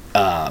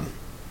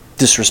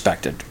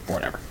disrespected or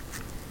whatever.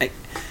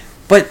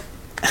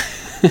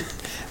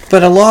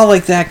 But a law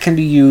like that can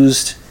be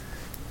used,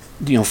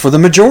 for the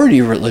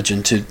majority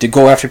religion to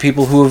go after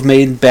people who have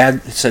made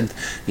bad Catholicism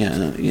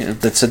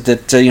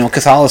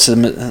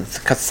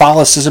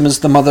is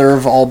the mother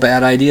of all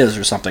bad ideas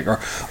or something,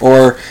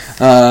 or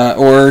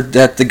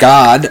that the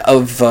God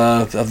of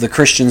the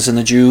Christians and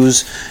the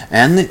Jews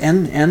and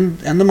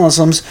the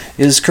Muslims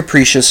is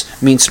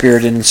capricious,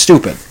 mean-spirited, and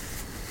stupid,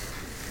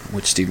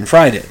 which Stephen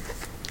Fry did.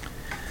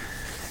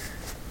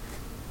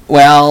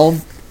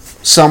 Well,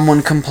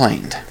 someone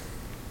complained.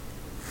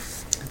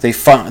 They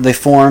filed a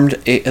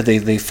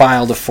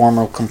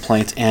formal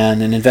complaint,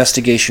 and an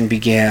investigation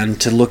began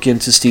to look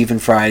into Stephen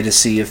Fry to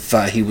see if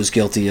he was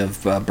guilty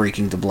of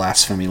breaking the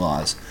blasphemy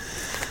laws.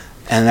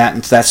 And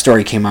that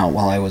story came out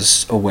while I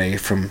was away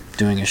from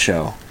doing a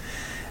show.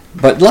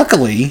 But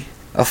luckily,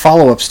 a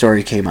follow-up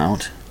story came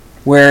out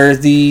where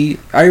the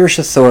Irish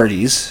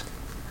authorities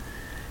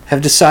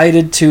have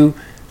decided to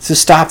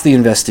stop the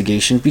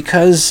investigation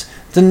because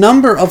the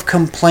number of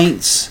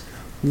complaints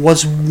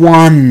was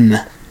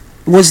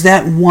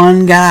that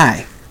one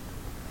guy.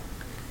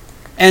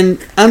 And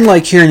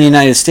unlike here in the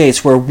United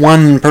States, where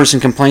one person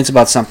complains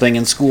about something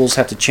and schools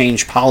have to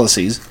change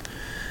policies,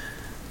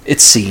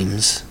 it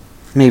seems,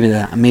 maybe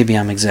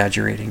I'm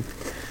exaggerating.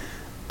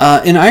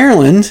 In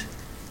Ireland,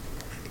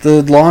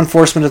 the law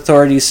enforcement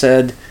authorities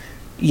said,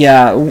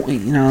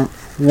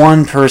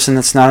 one person,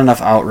 that's not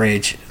enough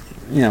outrage.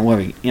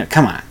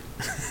 Come on.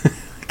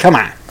 Come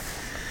on.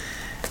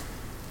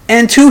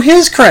 And to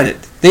his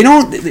credit,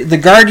 The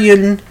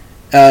Guardian,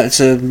 it's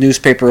a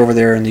newspaper over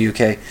there in the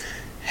UK,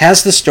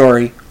 has the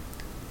story,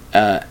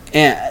 and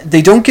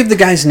they don't give the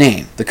guy's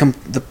name,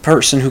 the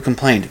person who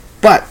complained,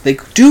 but they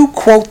do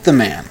quote the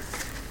man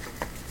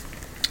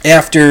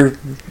after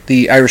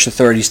the Irish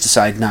authorities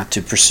decide not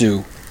to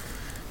pursue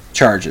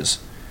charges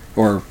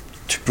or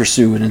to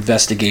pursue an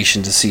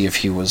investigation to see if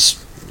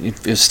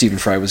Stephen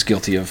Fry was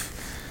guilty of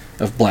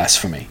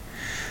blasphemy.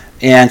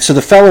 And so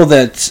the fellow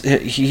that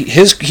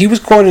he was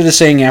quoted as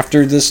saying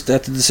after the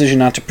decision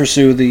not to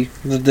pursue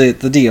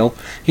the deal,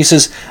 he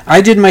says,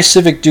 "I did my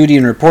civic duty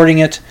in reporting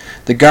it.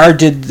 The Guard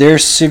did their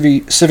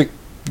civic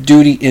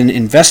duty in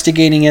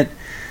investigating it.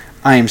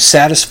 I am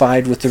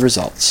satisfied with the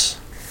results."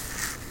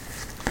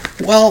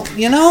 Well,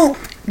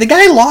 the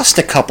guy lost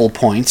a couple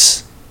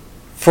points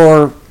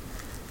for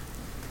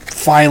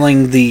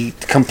filing the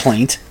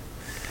complaint,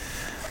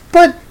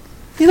 but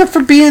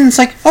for being, it's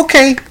like,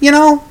 okay,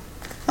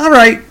 all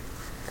right.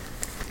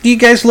 You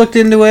guys looked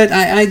into it.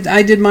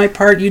 I did my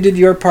part. You did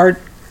your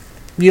part.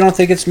 You don't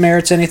think it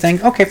merits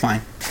anything? Okay,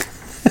 fine.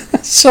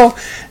 So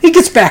he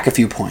gets back a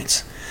few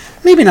points.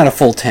 Maybe not a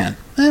full 10.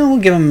 We'll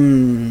give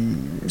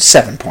him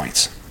 7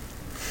 points.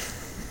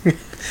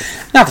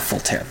 Not the full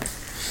 10.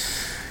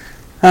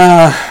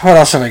 What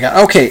else have I got?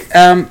 Okay.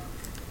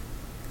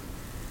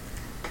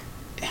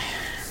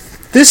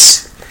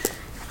 This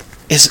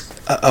is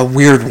a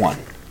weird one.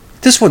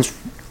 This one's...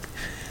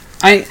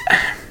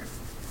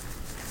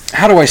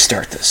 How do I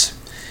start this?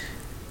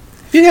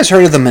 Have you guys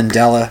heard of the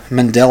Mandela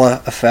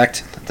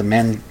effect? The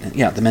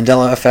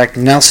Mandela effect.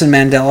 Nelson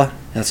Mandela.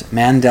 That's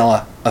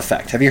Mandela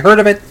effect. Have you heard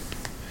of it?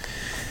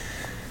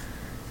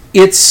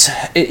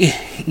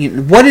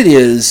 What it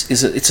is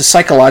it's a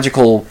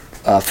psychological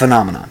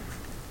phenomenon.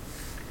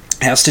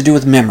 It has to do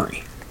with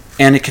memory,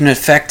 and it can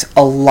affect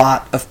a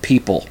lot of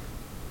people.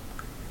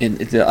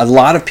 A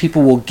lot of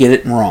people will get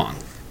it wrong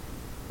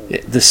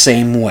the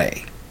same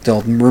way.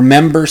 They'll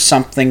remember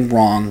something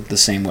wrong the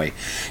same way.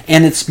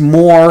 And it's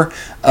more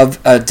of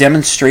a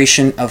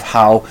demonstration of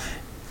how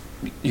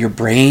your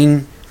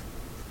brain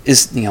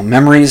is,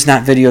 memory is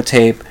not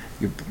videotape.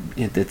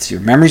 Your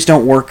memories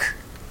don't work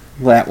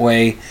that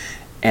way,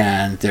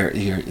 and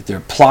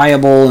they're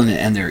pliable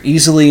and they're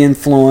easily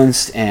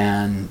influenced,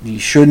 and you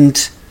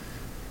shouldn't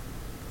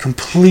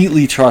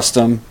completely trust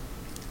them.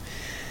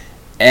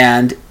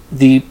 And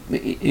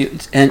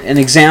an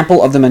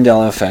example of the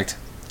Mandela effect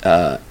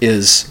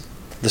is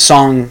the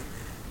song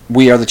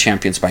We Are the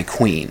Champions by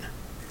Queen.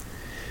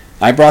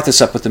 I brought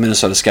this up with the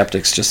Minnesota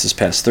Skeptics just this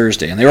past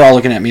Thursday, and they were all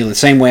looking at me the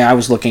same way I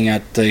was looking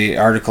at the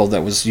article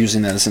that was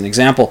using that as an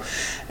example,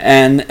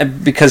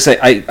 and because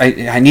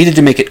I needed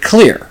to make it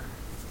clear.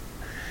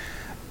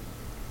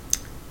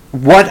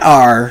 What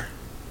are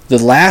the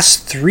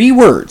last 3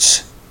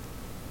 words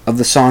of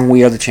the song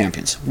We Are the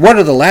Champions? What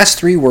are the last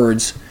 3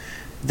 words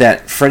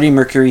that Freddie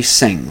Mercury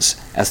sings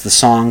as the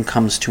song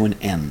comes to an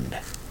end?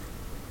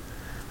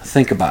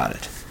 Think about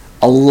it.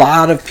 A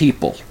lot of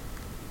people,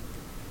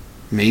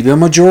 maybe a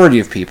majority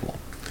of people,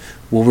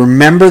 will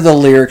remember the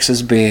lyrics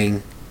as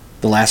being,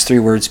 the last 3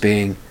 words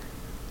being,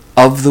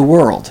 of the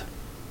world,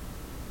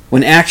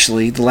 when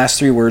actually the last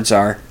 3 words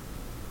are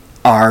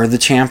the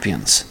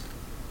champions.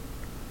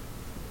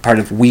 Part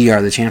of We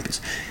Are the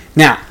Champions.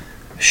 Now,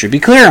 I should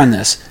be clear on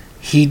this.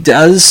 He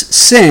does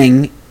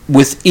sing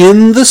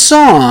within the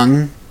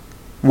song,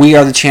 We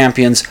Are the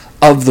Champions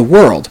of the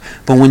world.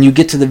 But when you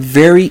get to the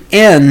very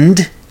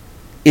end,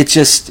 it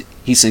just,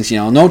 he sings,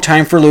 no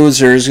time for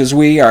losers, because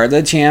we are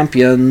the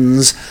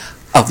champions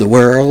of the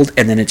world.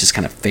 And then it just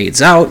kind of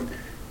fades out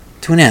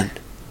to an end.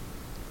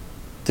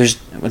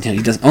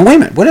 He does. Oh, wait a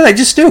minute. What did I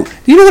just do?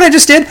 Do you know what I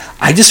just did?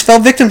 I just fell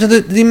victim to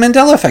the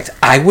Mandela effect.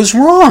 I was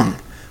wrong.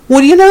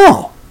 What do you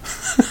know?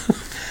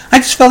 I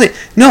just felt it.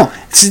 No,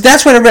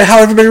 that's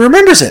how everybody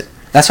remembers it.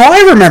 That's how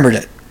I remembered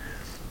it.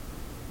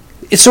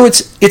 So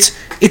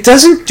it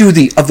doesn't do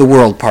the of the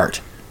world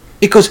part.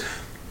 It goes,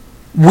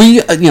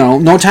 we,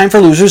 no time for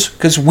losers,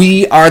 because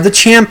we are the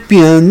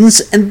champions,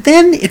 and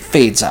then it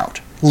fades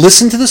out.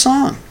 Listen to the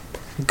song.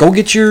 Go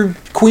get your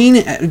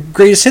Queen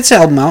Greatest Hits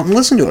album out and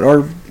listen to it,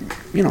 or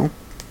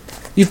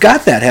you've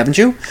got that, haven't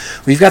you?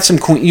 Well, you've got some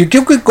Queen. You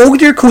go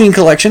to your Queen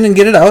collection and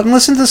get it out and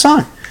listen to the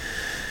song.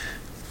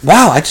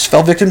 Wow, I just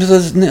fell victim to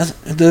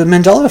the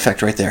Mandela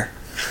effect right there.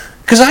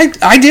 Because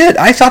I did.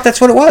 I thought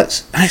that's what it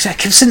was. And I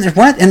kept sitting there,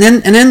 what? And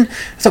then I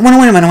thought,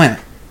 wait a minute.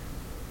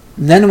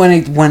 Then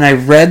when I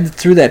read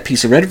through that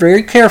piece, I read it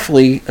very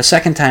carefully a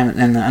second time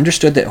and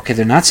understood that, okay,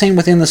 they're not saying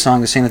within the song,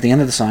 they're saying at the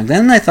end of the song.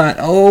 Then I thought,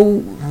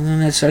 and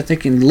then I started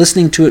thinking,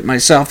 listening to it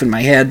myself in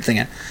my head,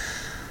 thinking,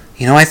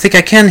 I think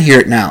I can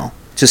hear it now.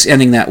 Just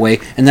ending that way.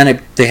 And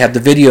then they had the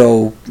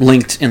video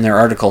linked in their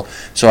article,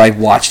 so I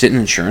watched it,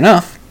 and sure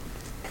enough,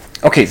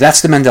 okay,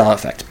 that's the Mandela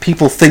effect.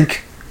 People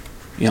think,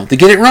 they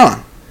get it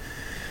wrong,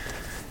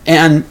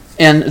 and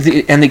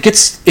it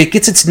gets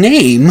its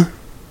name,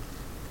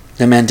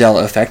 the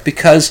Mandela effect,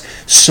 because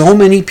so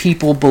many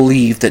people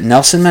believe that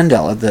Nelson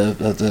Mandela,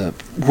 the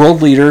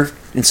world leader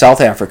in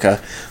South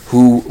Africa,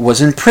 who was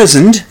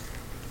imprisoned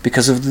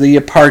because of the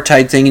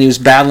apartheid thing, and he was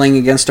battling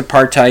against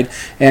apartheid,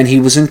 and he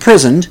was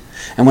imprisoned,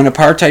 and when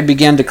apartheid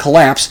began to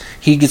collapse,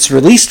 he gets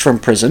released from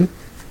prison.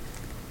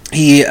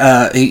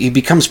 He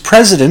becomes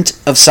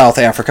president of South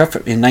Africa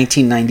in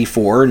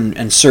 1994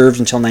 and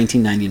served until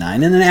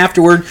 1999, and then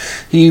afterward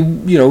he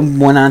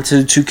went on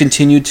to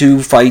continue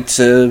to fight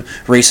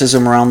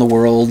racism around the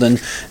world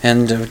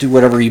and do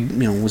whatever he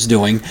was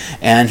doing,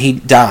 and he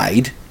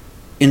died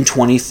in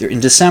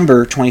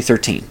December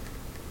 2013.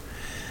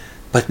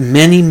 But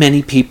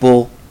many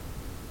people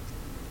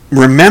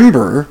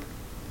remember,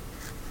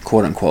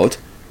 quote unquote,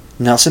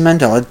 Nelson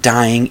Mandela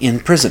dying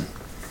in prison.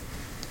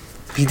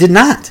 He did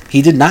not.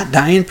 He did not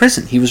die in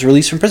prison. He was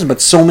released from prison. But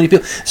so many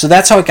people. So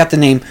that's how it got the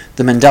name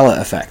the Mandela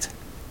effect.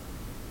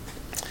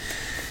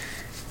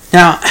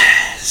 Now,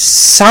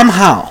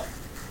 somehow,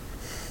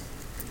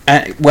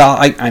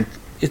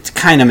 it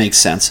kind of makes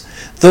sense.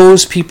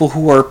 Those people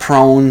who are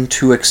prone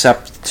to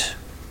accept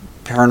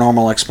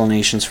paranormal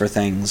explanations for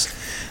things,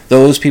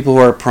 those people who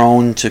are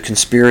prone to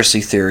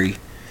conspiracy theory,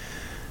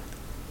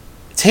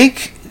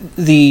 take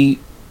the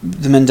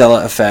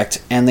Mandela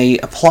effect and they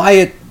apply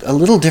it a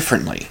little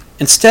differently.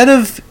 Instead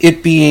of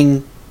it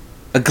being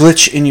a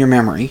glitch in your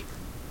memory,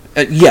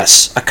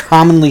 yes, a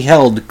commonly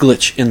held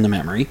glitch in the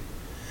memory,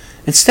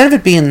 instead of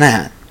it being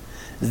that,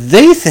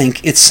 they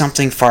think it's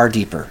something far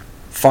deeper,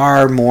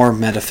 far more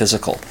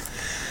metaphysical.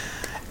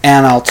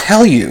 And I'll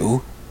tell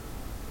you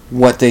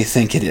what they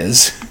think it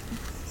is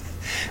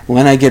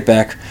when I get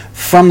back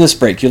from this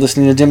break. You're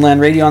listening to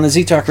Dimland Radio on the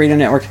ZTalk Radio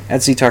Network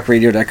at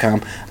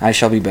ztalkradio.com. I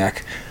shall be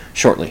back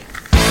shortly.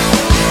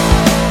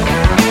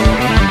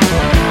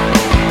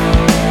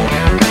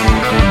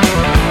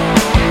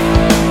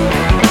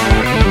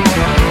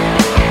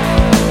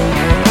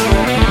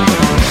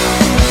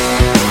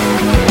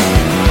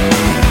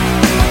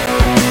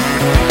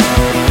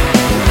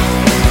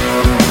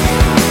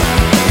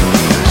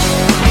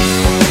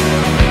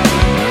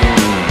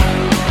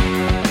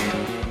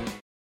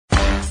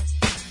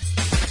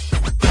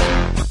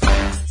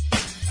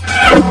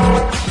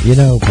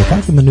 If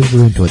I can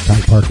maneuver into a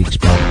tight parking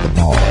spot at the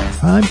mall,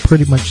 I'm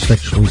pretty much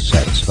sexually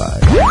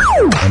satisfied.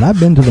 And I've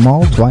been to the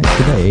mall twice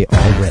today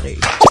already.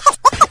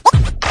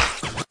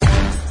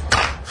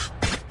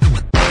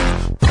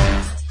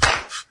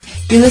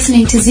 You're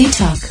listening to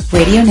ZTalk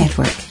Radio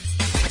Network.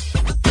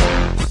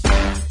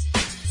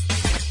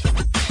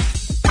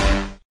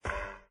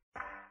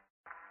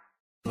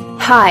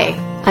 Hi,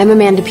 I'm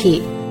Amanda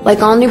Peet.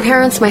 Like all new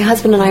parents, my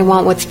husband and I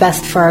want what's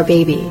best for our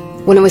baby.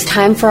 When it was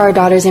time for our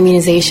daughter's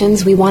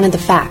immunizations, we wanted the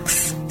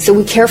facts. So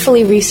we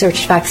carefully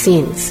researched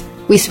vaccines.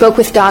 We spoke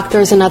with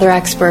doctors and other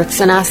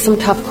experts and asked some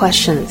tough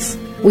questions.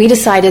 We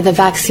decided that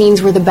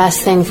vaccines were the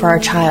best thing for our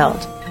child.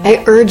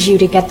 I urge you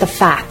to get the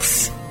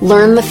facts.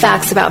 Learn the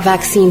facts about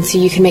vaccines so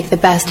you can make the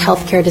best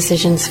healthcare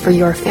decisions for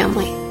your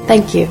family.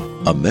 Thank you.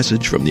 A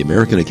message from the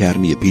American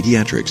Academy of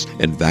Pediatrics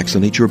and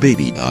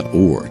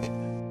VaccinateYourBaby.org.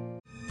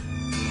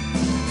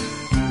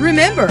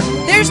 Remember,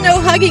 there's no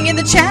hugging in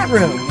the chat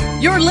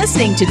room. You're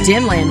listening to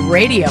Dimland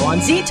Radio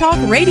on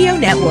Z-Talk Radio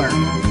Network.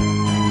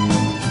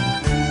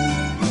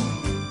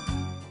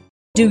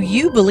 Do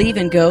you believe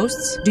in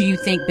ghosts? Do you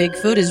think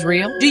Bigfoot is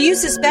real? Do you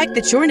suspect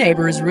that your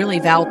neighbor is really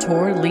Val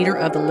Tor, leader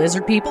of the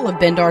lizard people of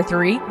Bendar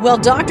 3? Well,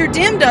 Dr.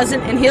 Dim doesn't,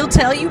 and he'll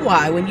tell you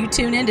why when you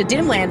tune in to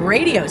Dimland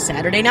Radio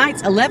Saturday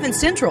nights, 11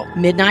 Central,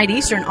 midnight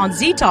Eastern on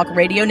Z-Talk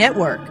Radio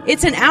Network.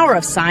 It's an hour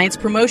of science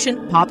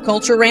promotion, pop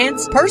culture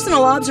rants,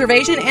 personal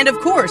observation, and of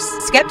course,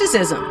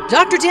 skepticism.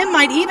 Dr. Dim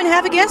might even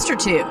have a guest or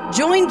two.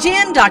 Join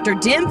Jim, Dr.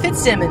 Dim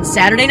Fitzsimmons,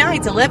 Saturday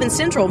nights, 11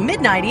 Central,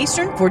 midnight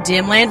Eastern for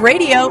Dimland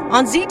Radio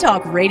on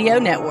Z-Talk Radio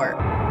Network.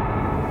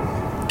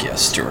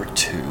 Guest or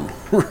two,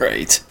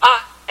 right?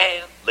 I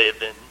am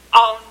living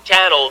on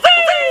Channel Z.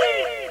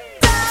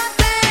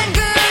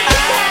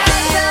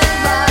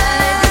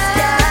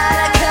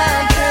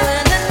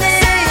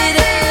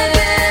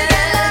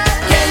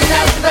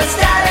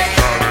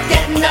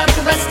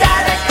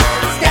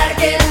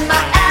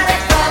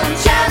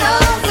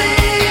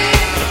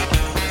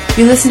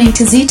 You're listening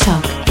to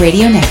Z-Talk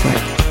Radio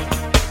Network.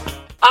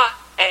 I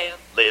am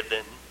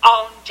living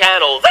on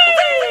Channel Z.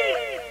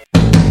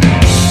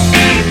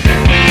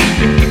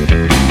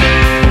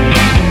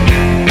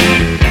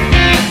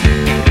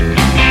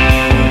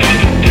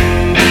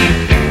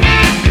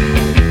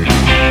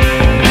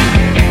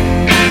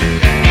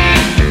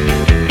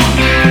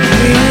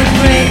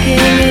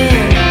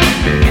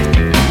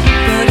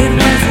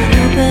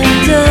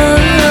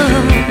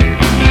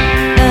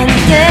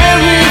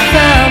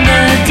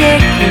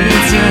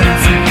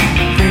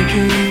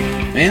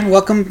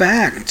 Welcome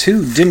back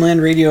to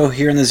Dimland Radio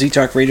here on the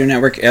Z-Talk Radio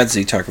Network at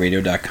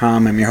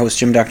ztalkradio.com. I'm your host,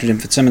 Jim Dr. Dim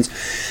Fitzsimmons.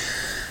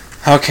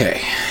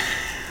 Okay,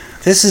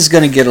 this is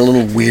going to get a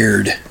little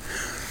weird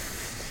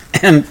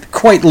and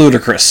quite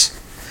ludicrous.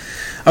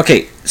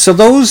 Okay, so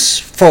those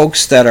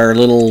folks that are a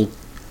little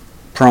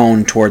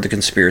prone toward the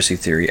conspiracy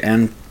theory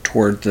and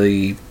toward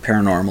the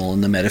paranormal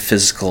and the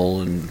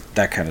metaphysical and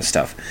that kind of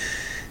stuff,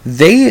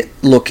 they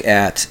look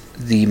at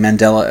the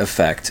Mandela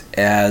effect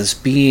as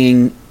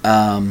being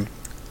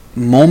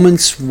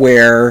moments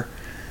where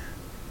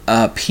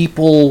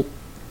people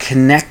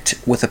connect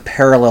with a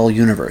parallel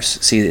universe.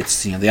 See,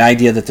 it's the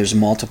idea that there's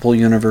multiple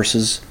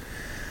universes,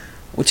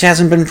 which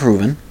hasn't been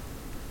proven,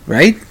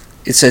 right?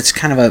 It's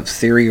kind of a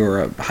theory or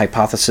a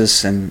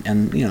hypothesis, and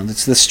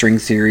it's the string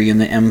theory and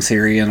the M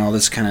theory and all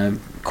this kind of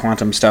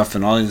quantum stuff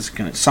and all this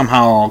kind of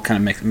somehow all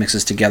kind of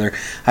mixes together.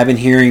 I've been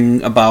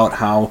hearing about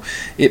how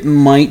it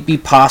might be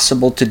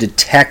possible to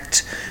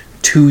detect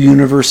two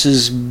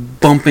universes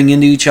bumping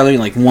into each other,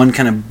 like one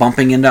kind of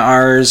bumping into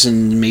ours,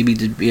 and maybe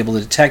to be able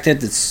to detect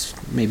it. It's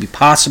maybe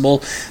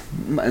possible.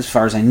 As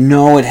far as I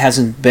know, it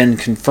hasn't been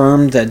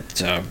confirmed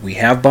that we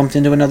have bumped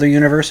into another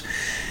universe.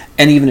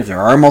 And even if there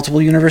are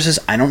multiple universes,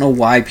 I don't know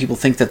why people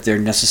think that they're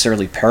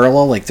necessarily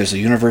parallel. Like there's a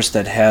universe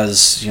that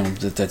has,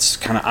 that's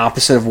kind of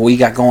opposite of what we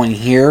got going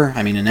here.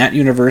 I mean, in that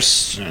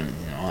universe,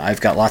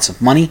 I've got lots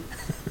of money.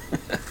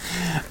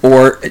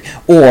 or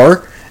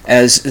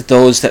as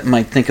those that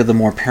might think of the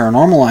more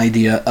paranormal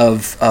idea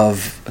of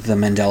the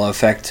Mandela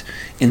effect,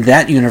 in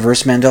that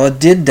universe, Mandela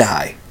did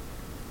die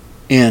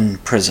in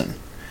prison,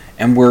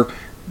 and we're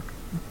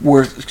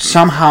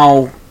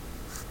somehow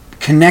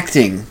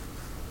connecting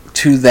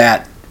to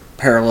that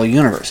parallel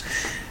universe.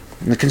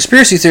 And the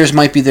conspiracy theorists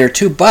might be there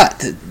too,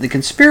 but the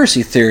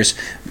conspiracy theorists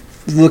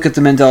look at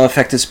the Mandela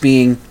effect as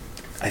being,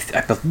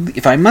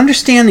 if I'm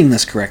understanding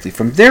this correctly,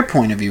 from their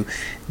point of view,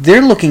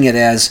 they're looking at it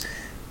as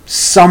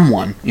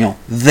someone,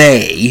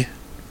 they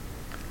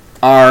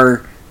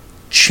are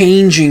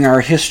changing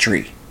our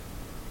history.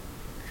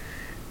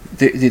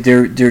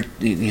 The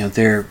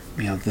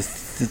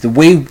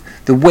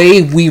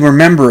way we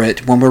remember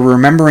it when we're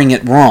remembering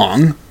it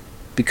wrong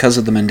because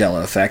of the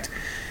Mandela effect.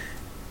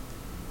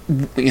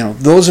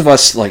 Those of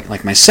us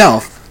like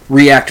myself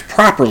react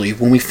properly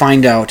when we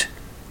find out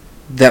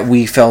that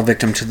we fell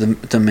victim to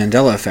the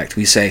Mandela effect.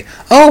 We say,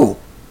 "Oh,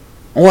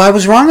 I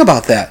was wrong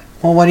about that."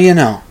 Well, what do you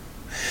know?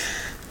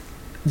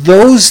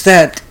 Those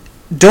that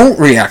don't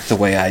react the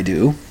way I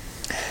do,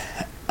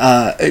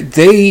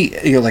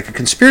 they, like a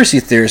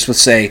conspiracy theorist would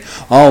say,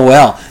 "Oh,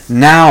 well,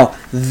 now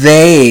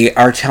they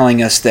are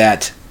telling us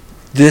that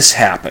this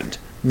happened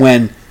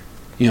when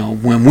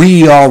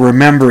we all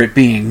remember it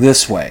being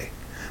this way.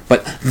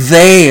 But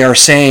they are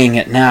saying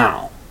it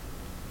now.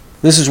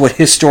 This is what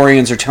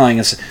historians are telling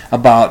us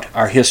about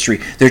our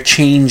history. They're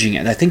changing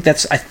it." I think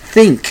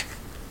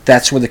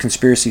that's where the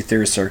conspiracy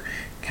theorists are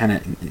kind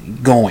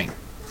of going.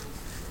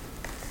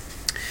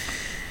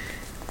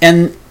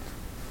 And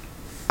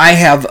I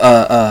have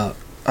a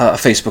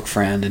Facebook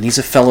friend, and he's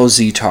a fellow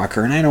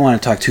Z-talker, and I don't want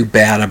to talk too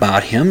bad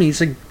about him. He's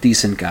a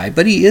decent guy,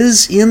 but he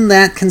is in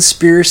that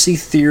conspiracy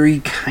theory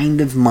kind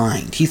of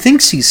mind. He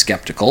thinks he's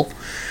skeptical,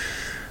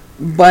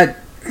 but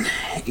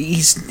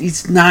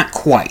he's not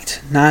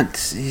quite.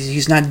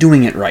 He's not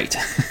doing it right.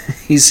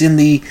 He's in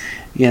the,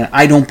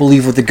 I don't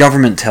believe what the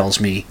government tells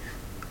me.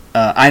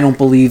 I don't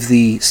believe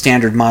the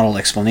standard model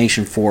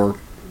explanation for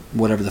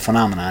whatever the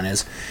phenomenon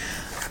is.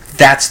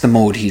 That's the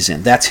mode he's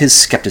in. That's his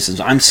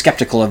skepticism. I'm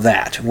skeptical of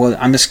that. Well,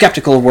 I'm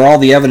skeptical of where all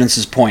the evidence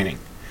is pointing,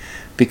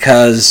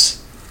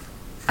 because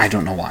I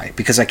don't know why.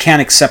 Because I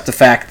can't accept the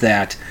fact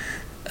that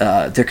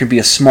there could be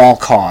a small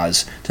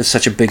cause to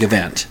such a big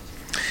event.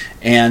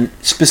 And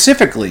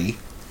specifically,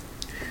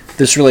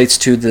 this relates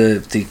to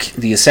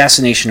the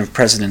assassination of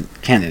President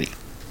Kennedy,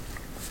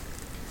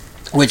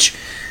 which,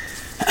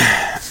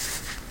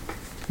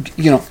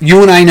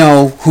 you and I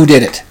know who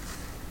did it.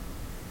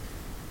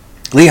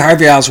 Lee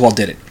Harvey Oswald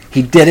did it.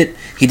 He did it.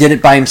 He did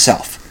it by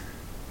himself.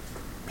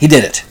 He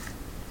did it.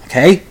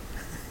 Okay?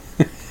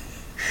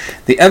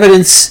 The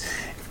evidence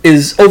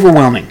is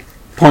overwhelming,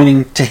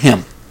 pointing to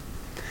him.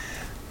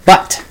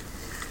 But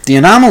the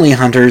anomaly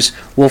hunters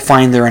will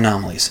find their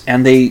anomalies,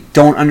 and they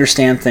don't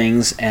understand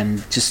things,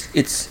 and just,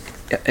 it's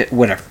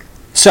whatever.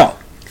 So,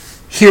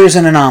 here's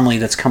an anomaly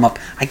that's come up.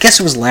 I guess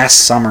it was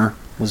last summer,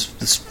 was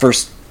this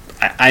first,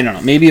 I don't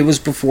know, maybe it was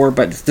before,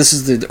 but this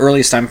is the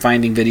earliest I'm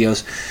finding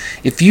videos.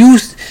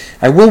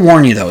 I will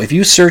warn you though, if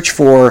you search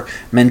for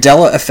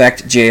Mandela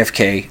Effect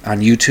JFK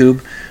on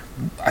YouTube,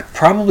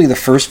 probably the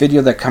first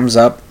video that comes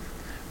up,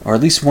 or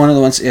at least one of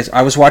the ones,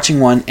 I was watching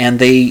one, and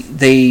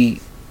they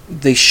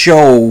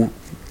show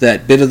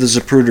that bit of the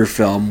Zapruder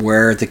film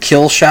where the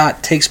kill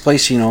shot takes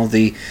place,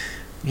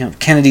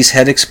 Kennedy's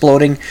head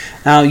exploding.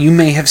 Now, you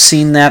may have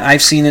seen that.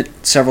 I've seen it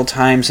several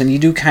times, and you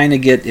do kind of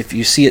get, if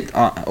you see it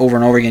over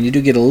and over again, you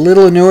do get a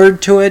little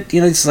inured to it.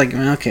 It's like,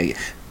 okay.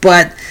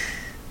 But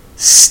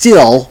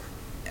still,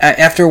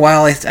 after a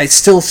while, I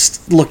still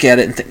look at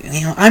it and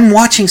think, I'm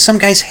watching some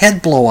guy's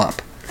head blow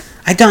up.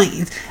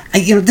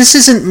 This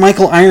isn't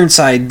Michael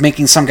Ironside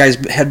making some guy's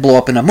head blow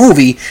up in a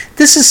movie.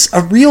 This is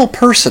a real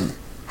person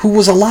who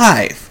was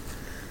alive.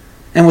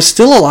 And was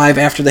still alive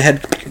after the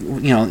head,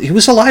 he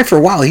was alive for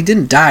a while. He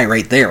didn't die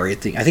right there. I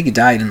think he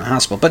died in the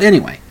hospital. But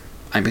anyway,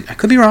 I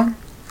could be wrong.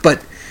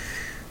 But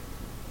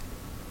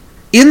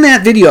in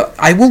that video,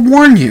 I will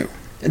warn you.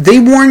 They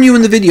warn you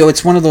in the video.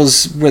 It's one of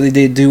those where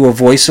they do a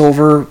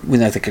voiceover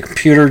with, I think, a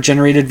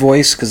computer-generated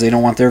voice because they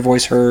don't want their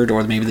voice heard,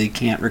 or maybe they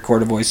can't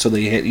record a voice, so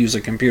they use a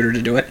computer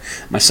to do it.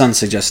 My son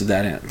suggested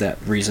that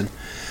reason.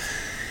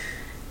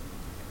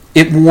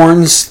 It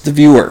warns the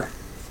viewer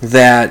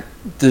that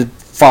the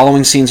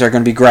following scenes are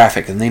going to be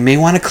graphic, and they may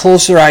want to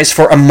close their eyes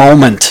for a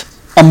moment.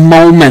 A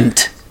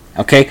moment.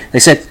 Okay? They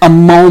said a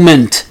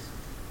moment.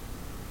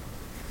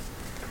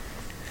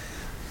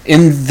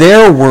 In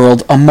their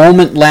world, a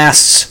moment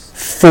lasts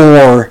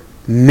 4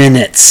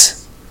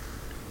 minutes.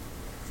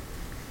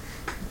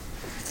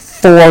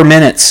 4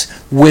 minutes,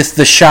 with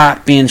the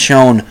shot being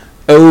shown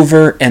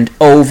over and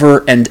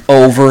over and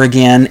over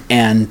again,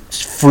 and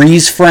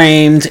freeze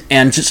framed,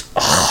 and just,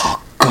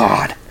 oh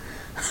God.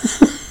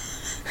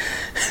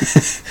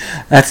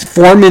 That's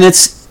 4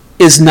 minutes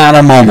is not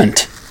a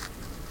moment.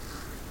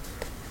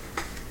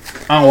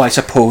 Oh, I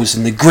suppose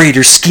in the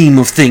greater scheme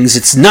of things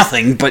it's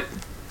nothing, but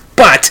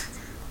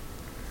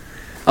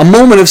a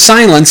moment of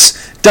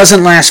silence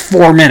doesn't last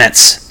 4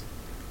 minutes.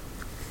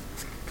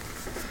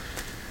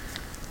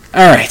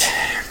 Alright,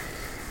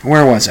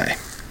 where was I?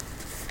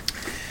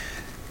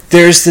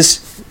 There's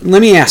this,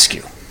 let me ask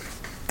you,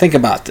 think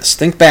about this.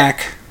 Think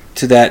back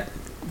to that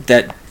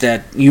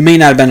you may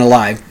not have been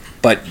alive,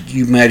 but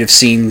you might have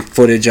seen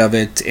footage of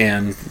it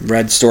and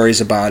read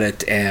stories about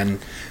it and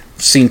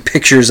seen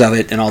pictures of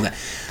it and all that.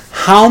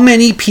 How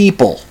many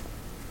people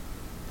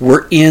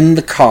were in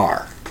the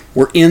car,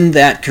 were in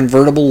that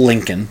convertible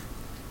Lincoln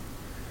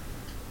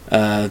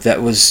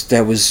that was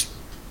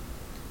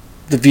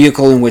the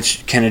vehicle in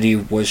which Kennedy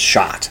was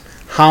shot?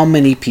 How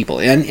many people?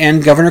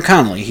 And Governor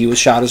Connolly, he was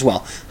shot as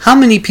well. How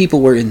many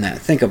people were in that?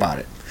 Think about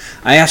it.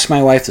 I asked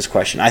my wife this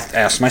question. I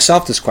asked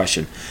myself this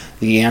question.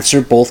 The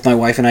answer both my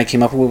wife and I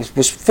came up with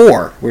was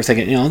 4. We were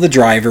thinking, the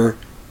driver,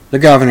 the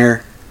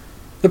governor,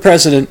 the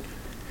president,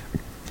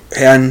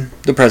 and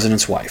the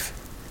president's wife.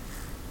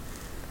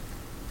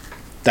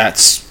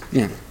 That's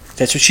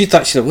what she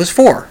thought. She thought it was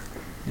 4.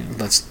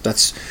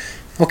 That's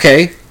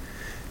okay.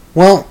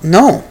 Well,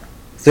 no.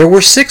 There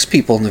were 6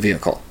 people in the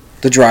vehicle.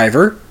 The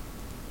driver,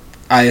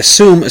 I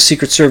assume a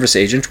Secret Service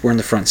agent, were in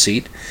the front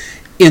seat.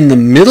 In the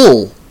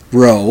middle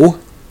row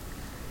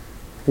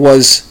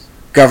was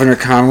Governor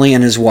Connolly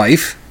and his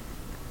wife,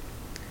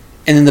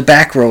 and in the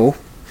back row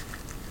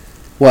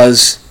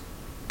was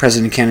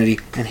President Kennedy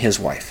and his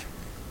wife.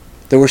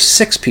 There were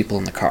 6 people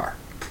in the car.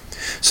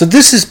 So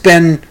this has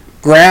been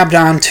grabbed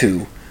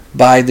onto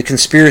by the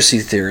conspiracy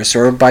theorists,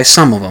 or by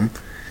some of them,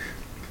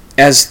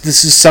 as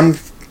this is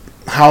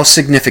somehow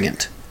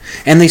significant.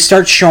 And they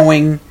start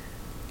showing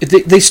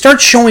they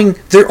start showing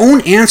their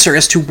own answer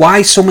as to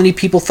why so many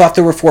people thought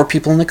there were 4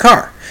 people in the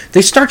car.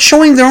 They start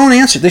showing their own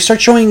answer. They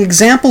start showing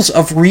examples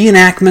of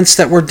reenactments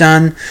that were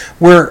done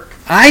where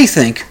I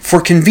think,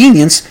 for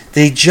convenience,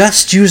 they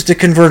just used a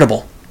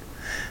convertible.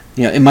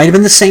 It might have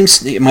been the same.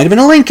 It might have been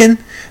a Lincoln,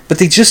 but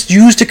they just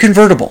used a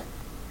convertible.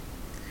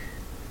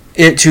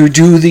 To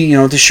do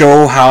to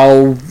show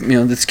how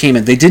this came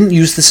in. They didn't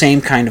use the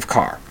same kind of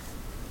car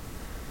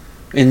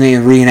in the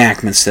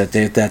reenactments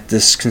that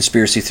this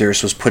conspiracy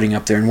theorist was putting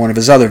up there in one of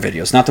his other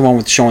videos, not the one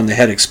with showing the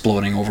head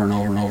exploding over and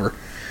over and over.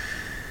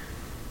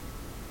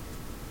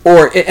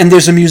 And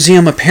there's a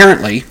museum,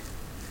 apparently.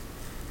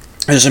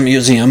 There's a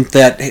museum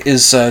that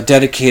is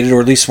dedicated, or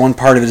at least one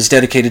part of it is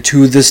dedicated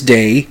to this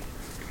day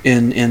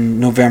in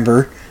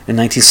November in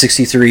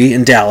 1963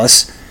 in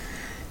Dallas.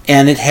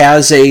 And it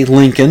has a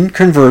Lincoln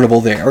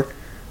convertible there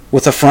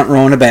with a front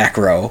row and a back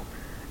row.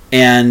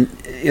 And,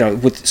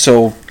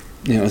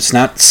 it's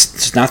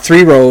not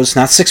 3 rows,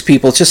 not 6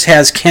 people. It just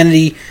has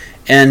Kennedy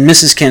and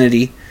Mrs.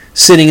 Kennedy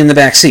sitting in the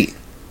back seat.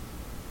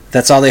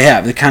 That's all they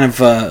have. They're kind of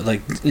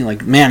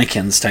like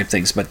mannequins type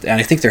things, and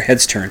I think their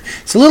heads turn.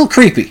 It's a little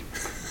creepy.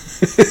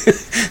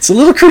 It's a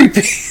little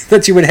creepy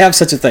that you would have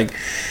such a thing.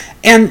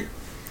 And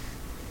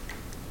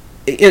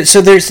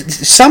so they're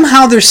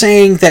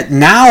saying that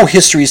now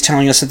history is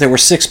telling us that there were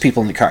 6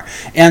 people in the car.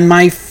 And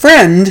my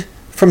friend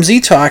from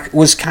Z-Talk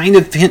was kind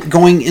of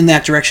going in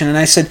that direction, and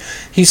I said,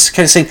 he's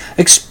kind of saying,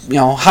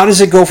 how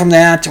does it go from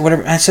that to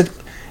whatever? And I said,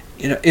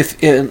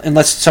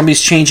 unless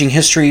somebody's changing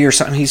history or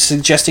something, he's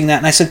suggesting that.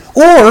 And I said,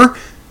 or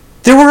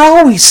there were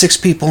always 6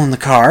 people in the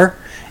car,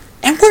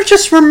 and we're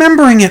just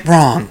remembering it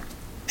wrong.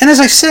 And as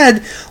I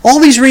said, all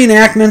these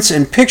reenactments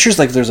and pictures,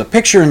 like there's a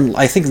picture in,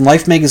 I think,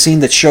 Life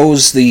magazine that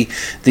shows the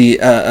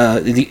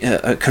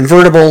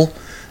convertible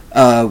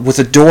with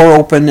the door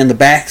open and the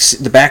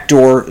back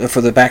door for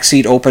the back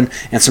seat open,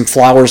 and some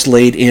flowers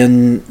laid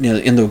in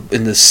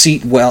the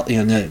seat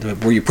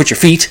where you put your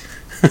feet.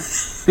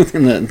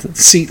 In the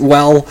seat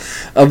well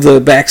of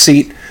the back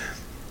seat,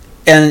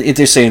 and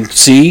they're saying,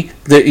 see,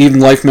 that even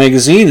Life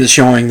magazine is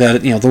showing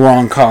that the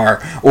wrong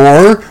car,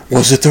 or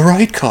was it the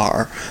right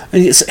car?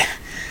 And it's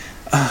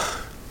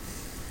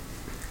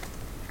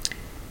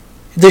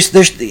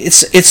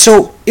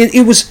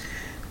it was.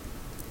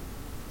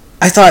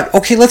 I thought,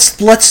 okay, let's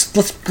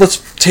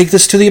take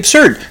this to the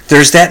absurd.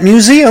 There's that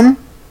museum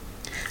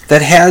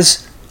that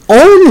has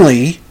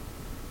only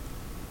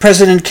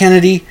President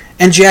Kennedy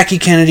and Jackie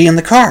Kennedy in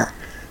the car.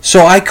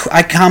 So I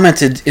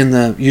commented in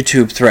the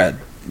YouTube thread,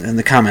 in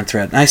the comment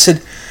thread, and I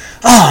said,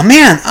 oh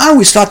man, I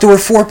always thought there were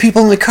 4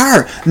 people in the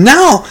car.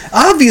 Now,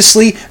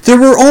 obviously, there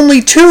were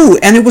only 2,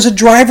 and it was a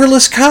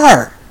driverless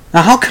car.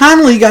 Now, how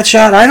Connolly got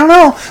shot, I don't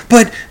know,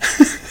 but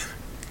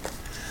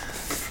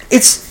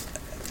it's...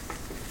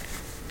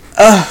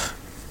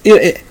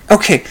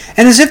 okay,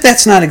 and as if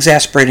that's not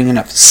exasperating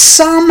enough,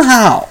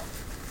 somehow...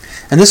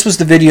 And this was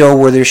the video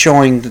where they're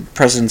showing the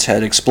president's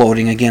head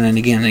exploding again and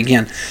again and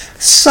again.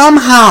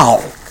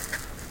 Somehow,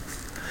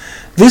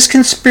 this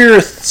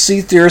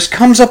conspiracy theorist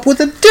comes up with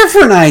a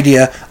different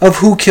idea of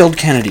who killed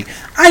Kennedy.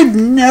 I've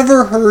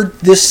never heard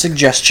this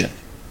suggestion.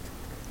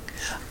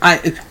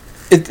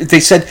 They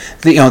said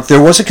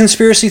there was a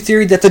conspiracy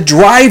theory that the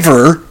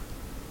driver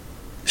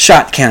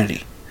shot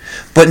Kennedy.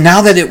 But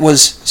now that it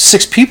was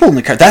 6 people in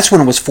the car, that's when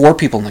it was 4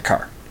 people in the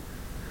car.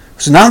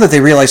 So now that they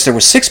realized there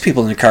were 6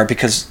 people in the car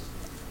because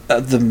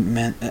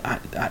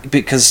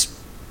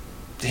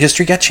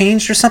history got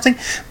changed or something,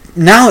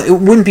 now it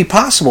wouldn't be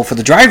possible for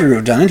the driver to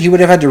have done it. He would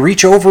have had to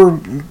reach over,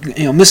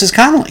 Mrs.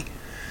 Connolly.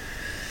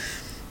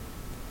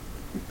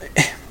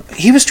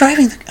 He was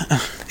driving.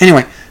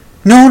 Anyway,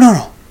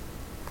 no.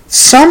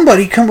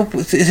 Somebody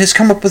has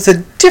come up with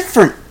a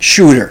different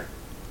shooter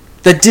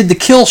that did the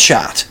kill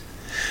shot.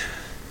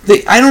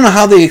 I don't know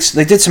how they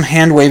did some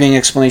hand-waving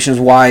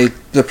explanations why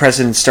the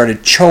president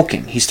started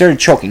choking. He started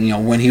choking,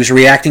 when he was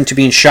reacting to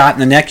being shot in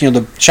the neck,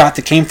 the shot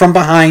that came from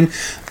behind,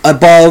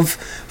 above,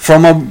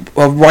 from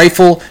a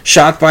rifle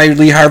shot by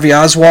Lee Harvey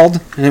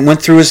Oswald, and it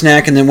went through his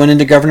neck and then went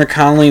into Governor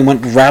Connolly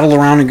and rattled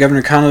around in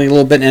Governor Connolly a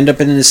little bit and ended up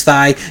in his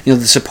thigh. The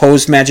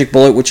supposed magic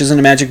bullet, which isn't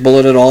a magic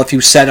bullet at all. If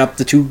you set up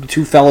the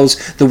two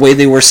fellows the way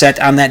they were set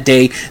on that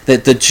day,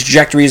 that the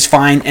trajectory is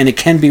fine and it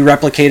can be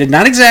replicated.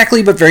 Not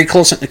exactly, but very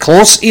close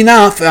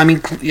enough. I mean,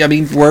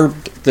 where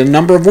the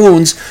number of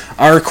wounds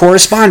are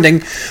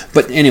corresponding.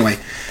 But anyway,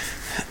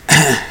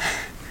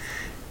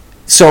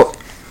 so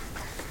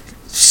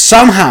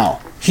somehow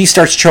he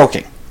starts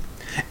choking.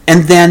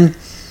 And then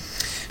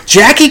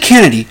Jackie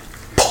Kennedy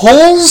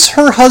pulls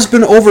her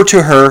husband over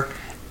to her,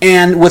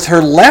 and with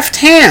her left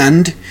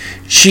hand,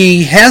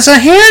 she has a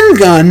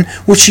handgun,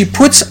 which she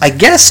puts, I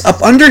guess,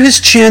 up under his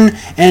chin,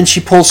 and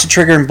she pulls the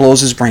trigger and blows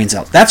his brains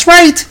out. That's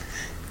right!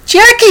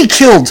 Jackie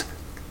killed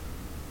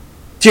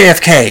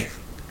JFK.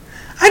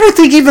 I don't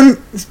think even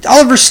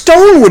Oliver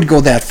Stone would go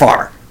that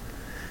far.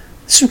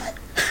 So,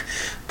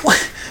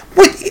 what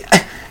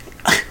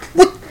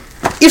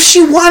if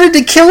she wanted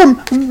to kill him,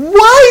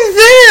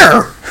 why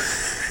there?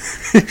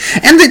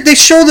 And they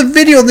show the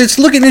video that's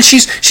looking, and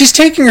she's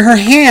taking her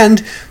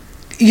hand.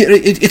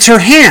 It's her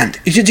hand.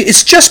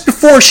 It's just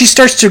before she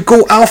starts to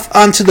go off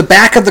onto the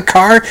back of the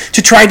car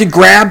to try to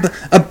grab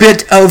a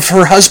bit of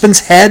her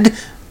husband's head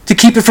to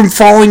keep it from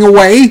falling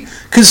away,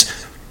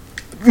 because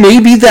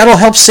maybe that'll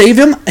help save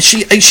him.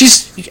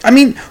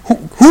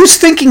 Who's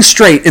thinking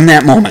straight in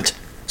that moment?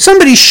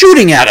 Somebody's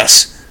shooting at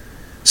us.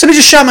 Somebody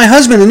just shot my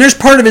husband, and there's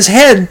part of his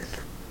head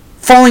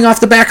falling off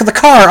the back of the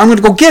car. I'm going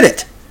to go get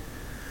it.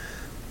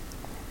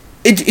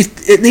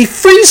 They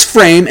freeze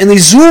frame and they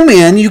zoom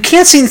in. You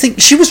can't see anything.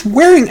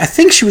 I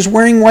think she was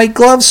wearing white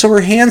gloves, so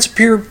her hands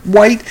appear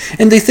white.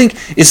 And they think,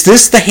 is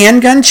this the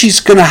handgun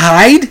she's going to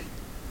hide?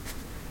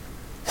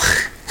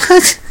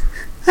 What?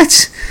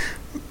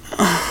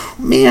 Oh,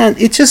 man,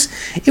 it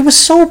was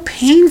so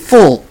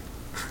painful.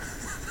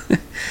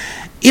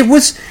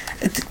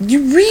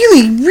 You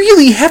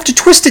really have to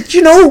twist it.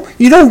 You know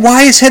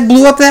why his head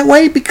blew up that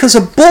way? Because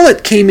a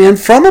bullet came in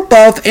from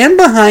above and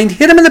behind,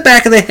 hit him in the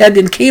back of the head,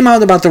 and came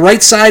out about the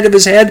right side of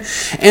his head.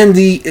 And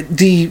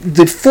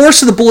the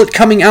force of the bullet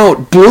coming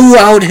out blew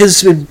out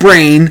his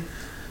brain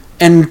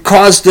and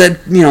caused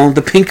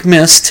the pink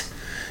mist,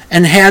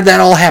 and had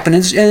that all happen.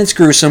 And it's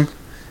gruesome.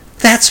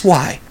 That's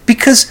why.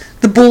 Because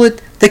the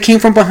bullet that came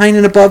from behind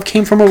and above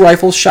came from a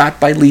rifle shot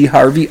by Lee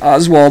Harvey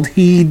Oswald.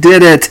 He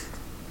did it.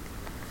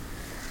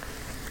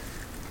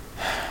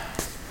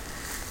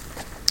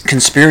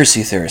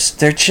 Conspiracy theorists,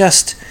 they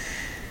just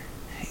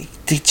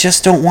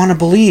don't want to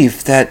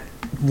believe that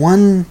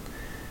one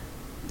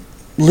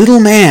little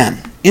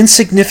man,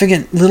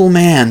 insignificant little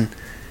man,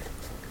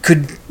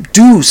 could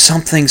do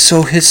something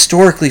so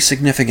historically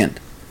significant.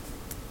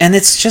 And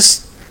it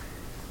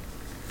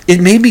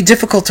may be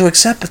difficult to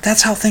accept, but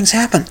that's how things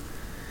happen.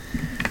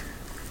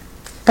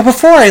 But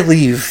before I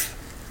leave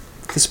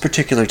this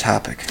particular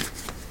topic,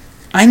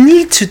 I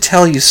need to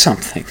tell you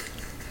something.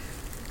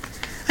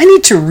 I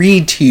need to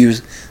read to you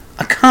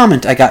a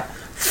comment I got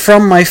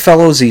from my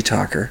fellow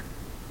Z-Talker,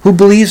 who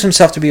believes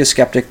himself to be a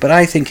skeptic, but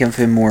I think of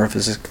him more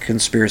as a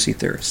conspiracy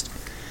theorist.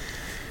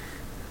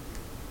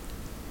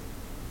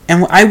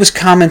 And I was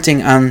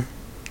commenting on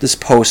this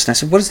post, and I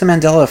said, what does the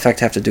Mandela effect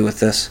have to do with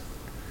this?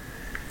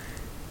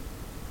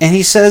 And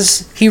he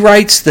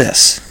writes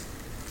this.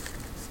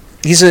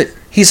 He's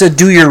a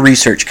do your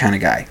research kind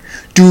of guy.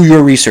 Do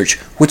your research,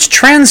 which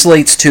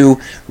translates to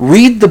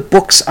read the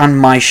books on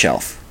my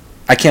shelf.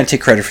 I can't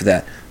take credit for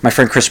that. My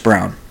friend Chris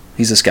Brown,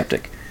 he's a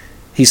skeptic.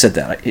 He said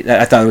that.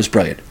 I thought it was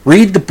brilliant.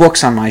 Read the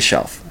books on my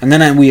shelf. And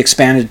then we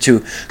expanded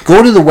to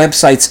go to the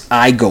websites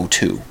I go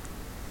to.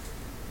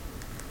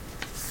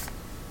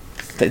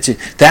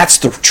 That's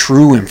the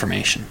true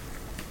information.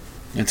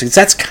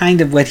 That's kind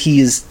of what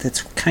he is.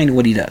 That's kind of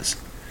what he does.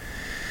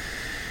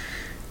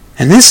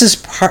 And this is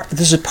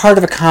part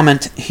of a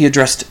comment he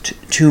addressed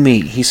to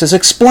me. He says,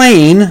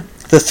 explain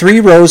the 3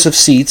 rows of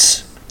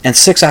seats and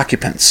 6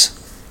 occupants.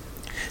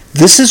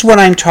 This is what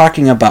I'm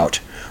talking about.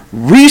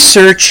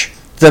 Research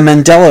the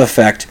Mandela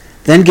effect,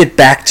 then get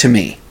back to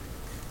me.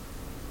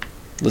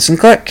 Listen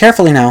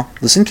carefully now.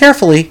 Listen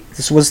carefully.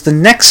 This was the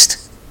next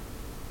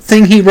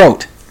thing he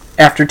wrote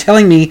after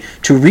telling me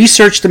to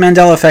research the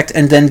Mandela effect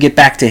and then get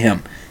back to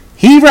him.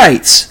 He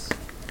writes,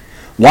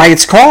 why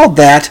it's called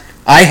that,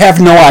 I have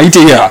no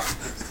idea.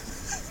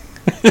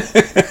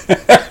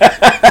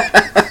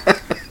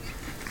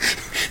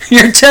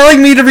 You're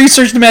telling me to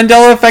research the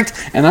Mandela effect,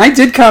 and I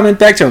did comment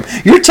back to him.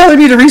 You're telling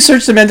me to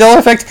research the Mandela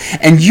effect,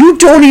 and you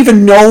don't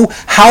even know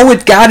how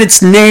it got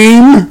its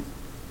name?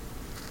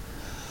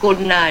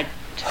 Good night,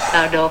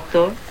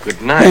 Doctor.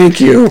 Good night.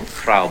 Thank you.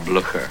 Frau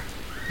Blucher.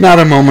 Not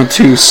a moment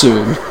too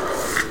soon.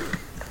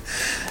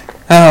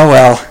 Oh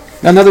well,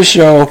 another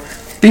show.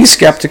 Be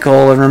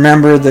skeptical, and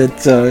remember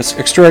that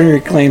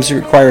extraordinary claims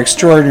require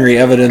extraordinary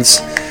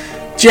evidence.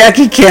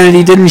 Jackie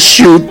Kennedy didn't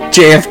shoot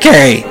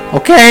JFK,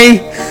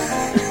 okay?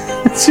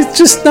 It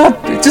just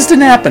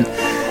didn't happen.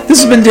 This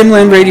has been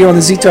Dimland Radio on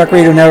the Z-Talk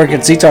Radio Network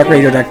at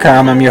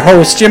ztalkradio.com. I'm your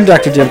host, Jim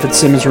Dr. Jim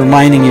Fitzsimmons,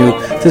 reminding you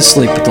to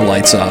sleep with the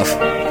lights off.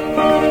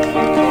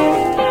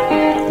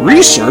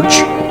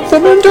 Research the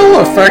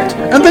Mandela effect,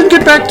 and then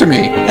get back to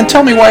me and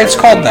tell me why it's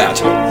called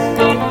that.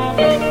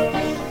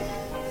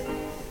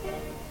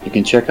 You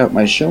can check out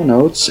my show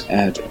notes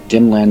at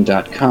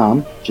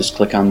dimland.com. Just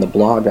click on the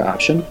blog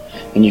option,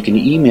 and you can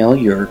email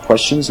your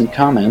questions and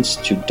comments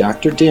to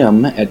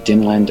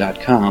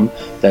drdim@dimland.com.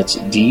 That's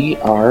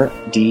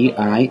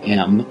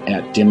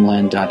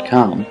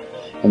drdim@dimland.com.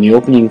 And the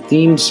opening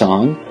theme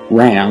song,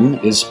 Ram,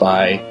 is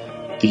by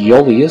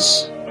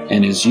Theolius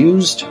and is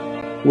used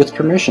with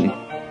permission.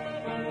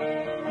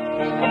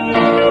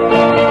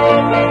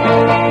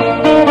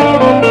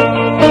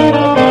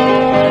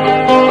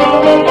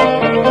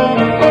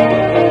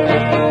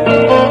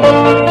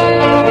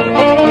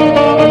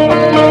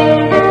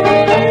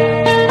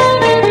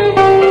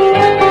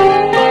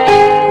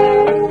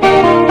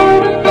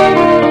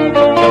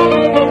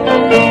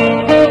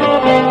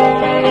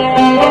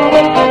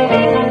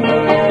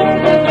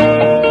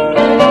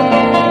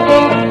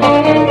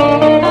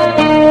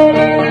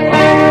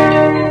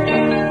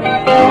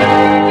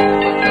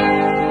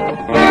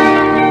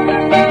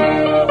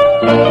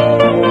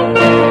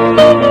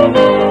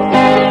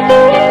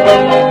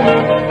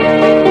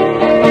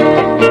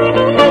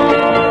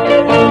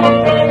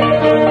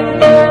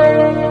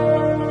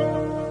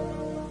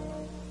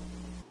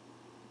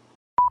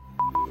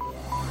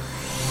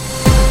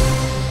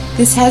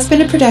 This has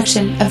been a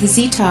production of the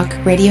Z-Talk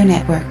Radio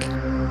Network.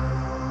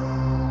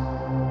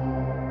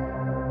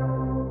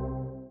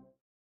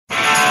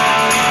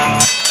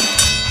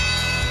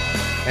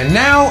 And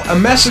now, a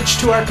message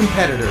to our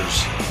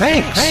competitors.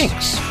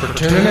 Thanks for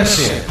tuning us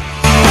in.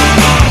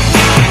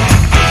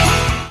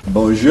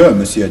 Bonjour,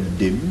 Monsieur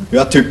Dim.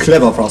 You are too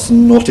clever for us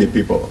naughty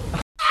people.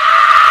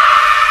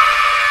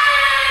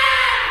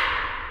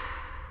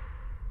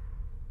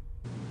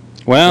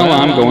 Well,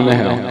 I'm going to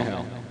hell.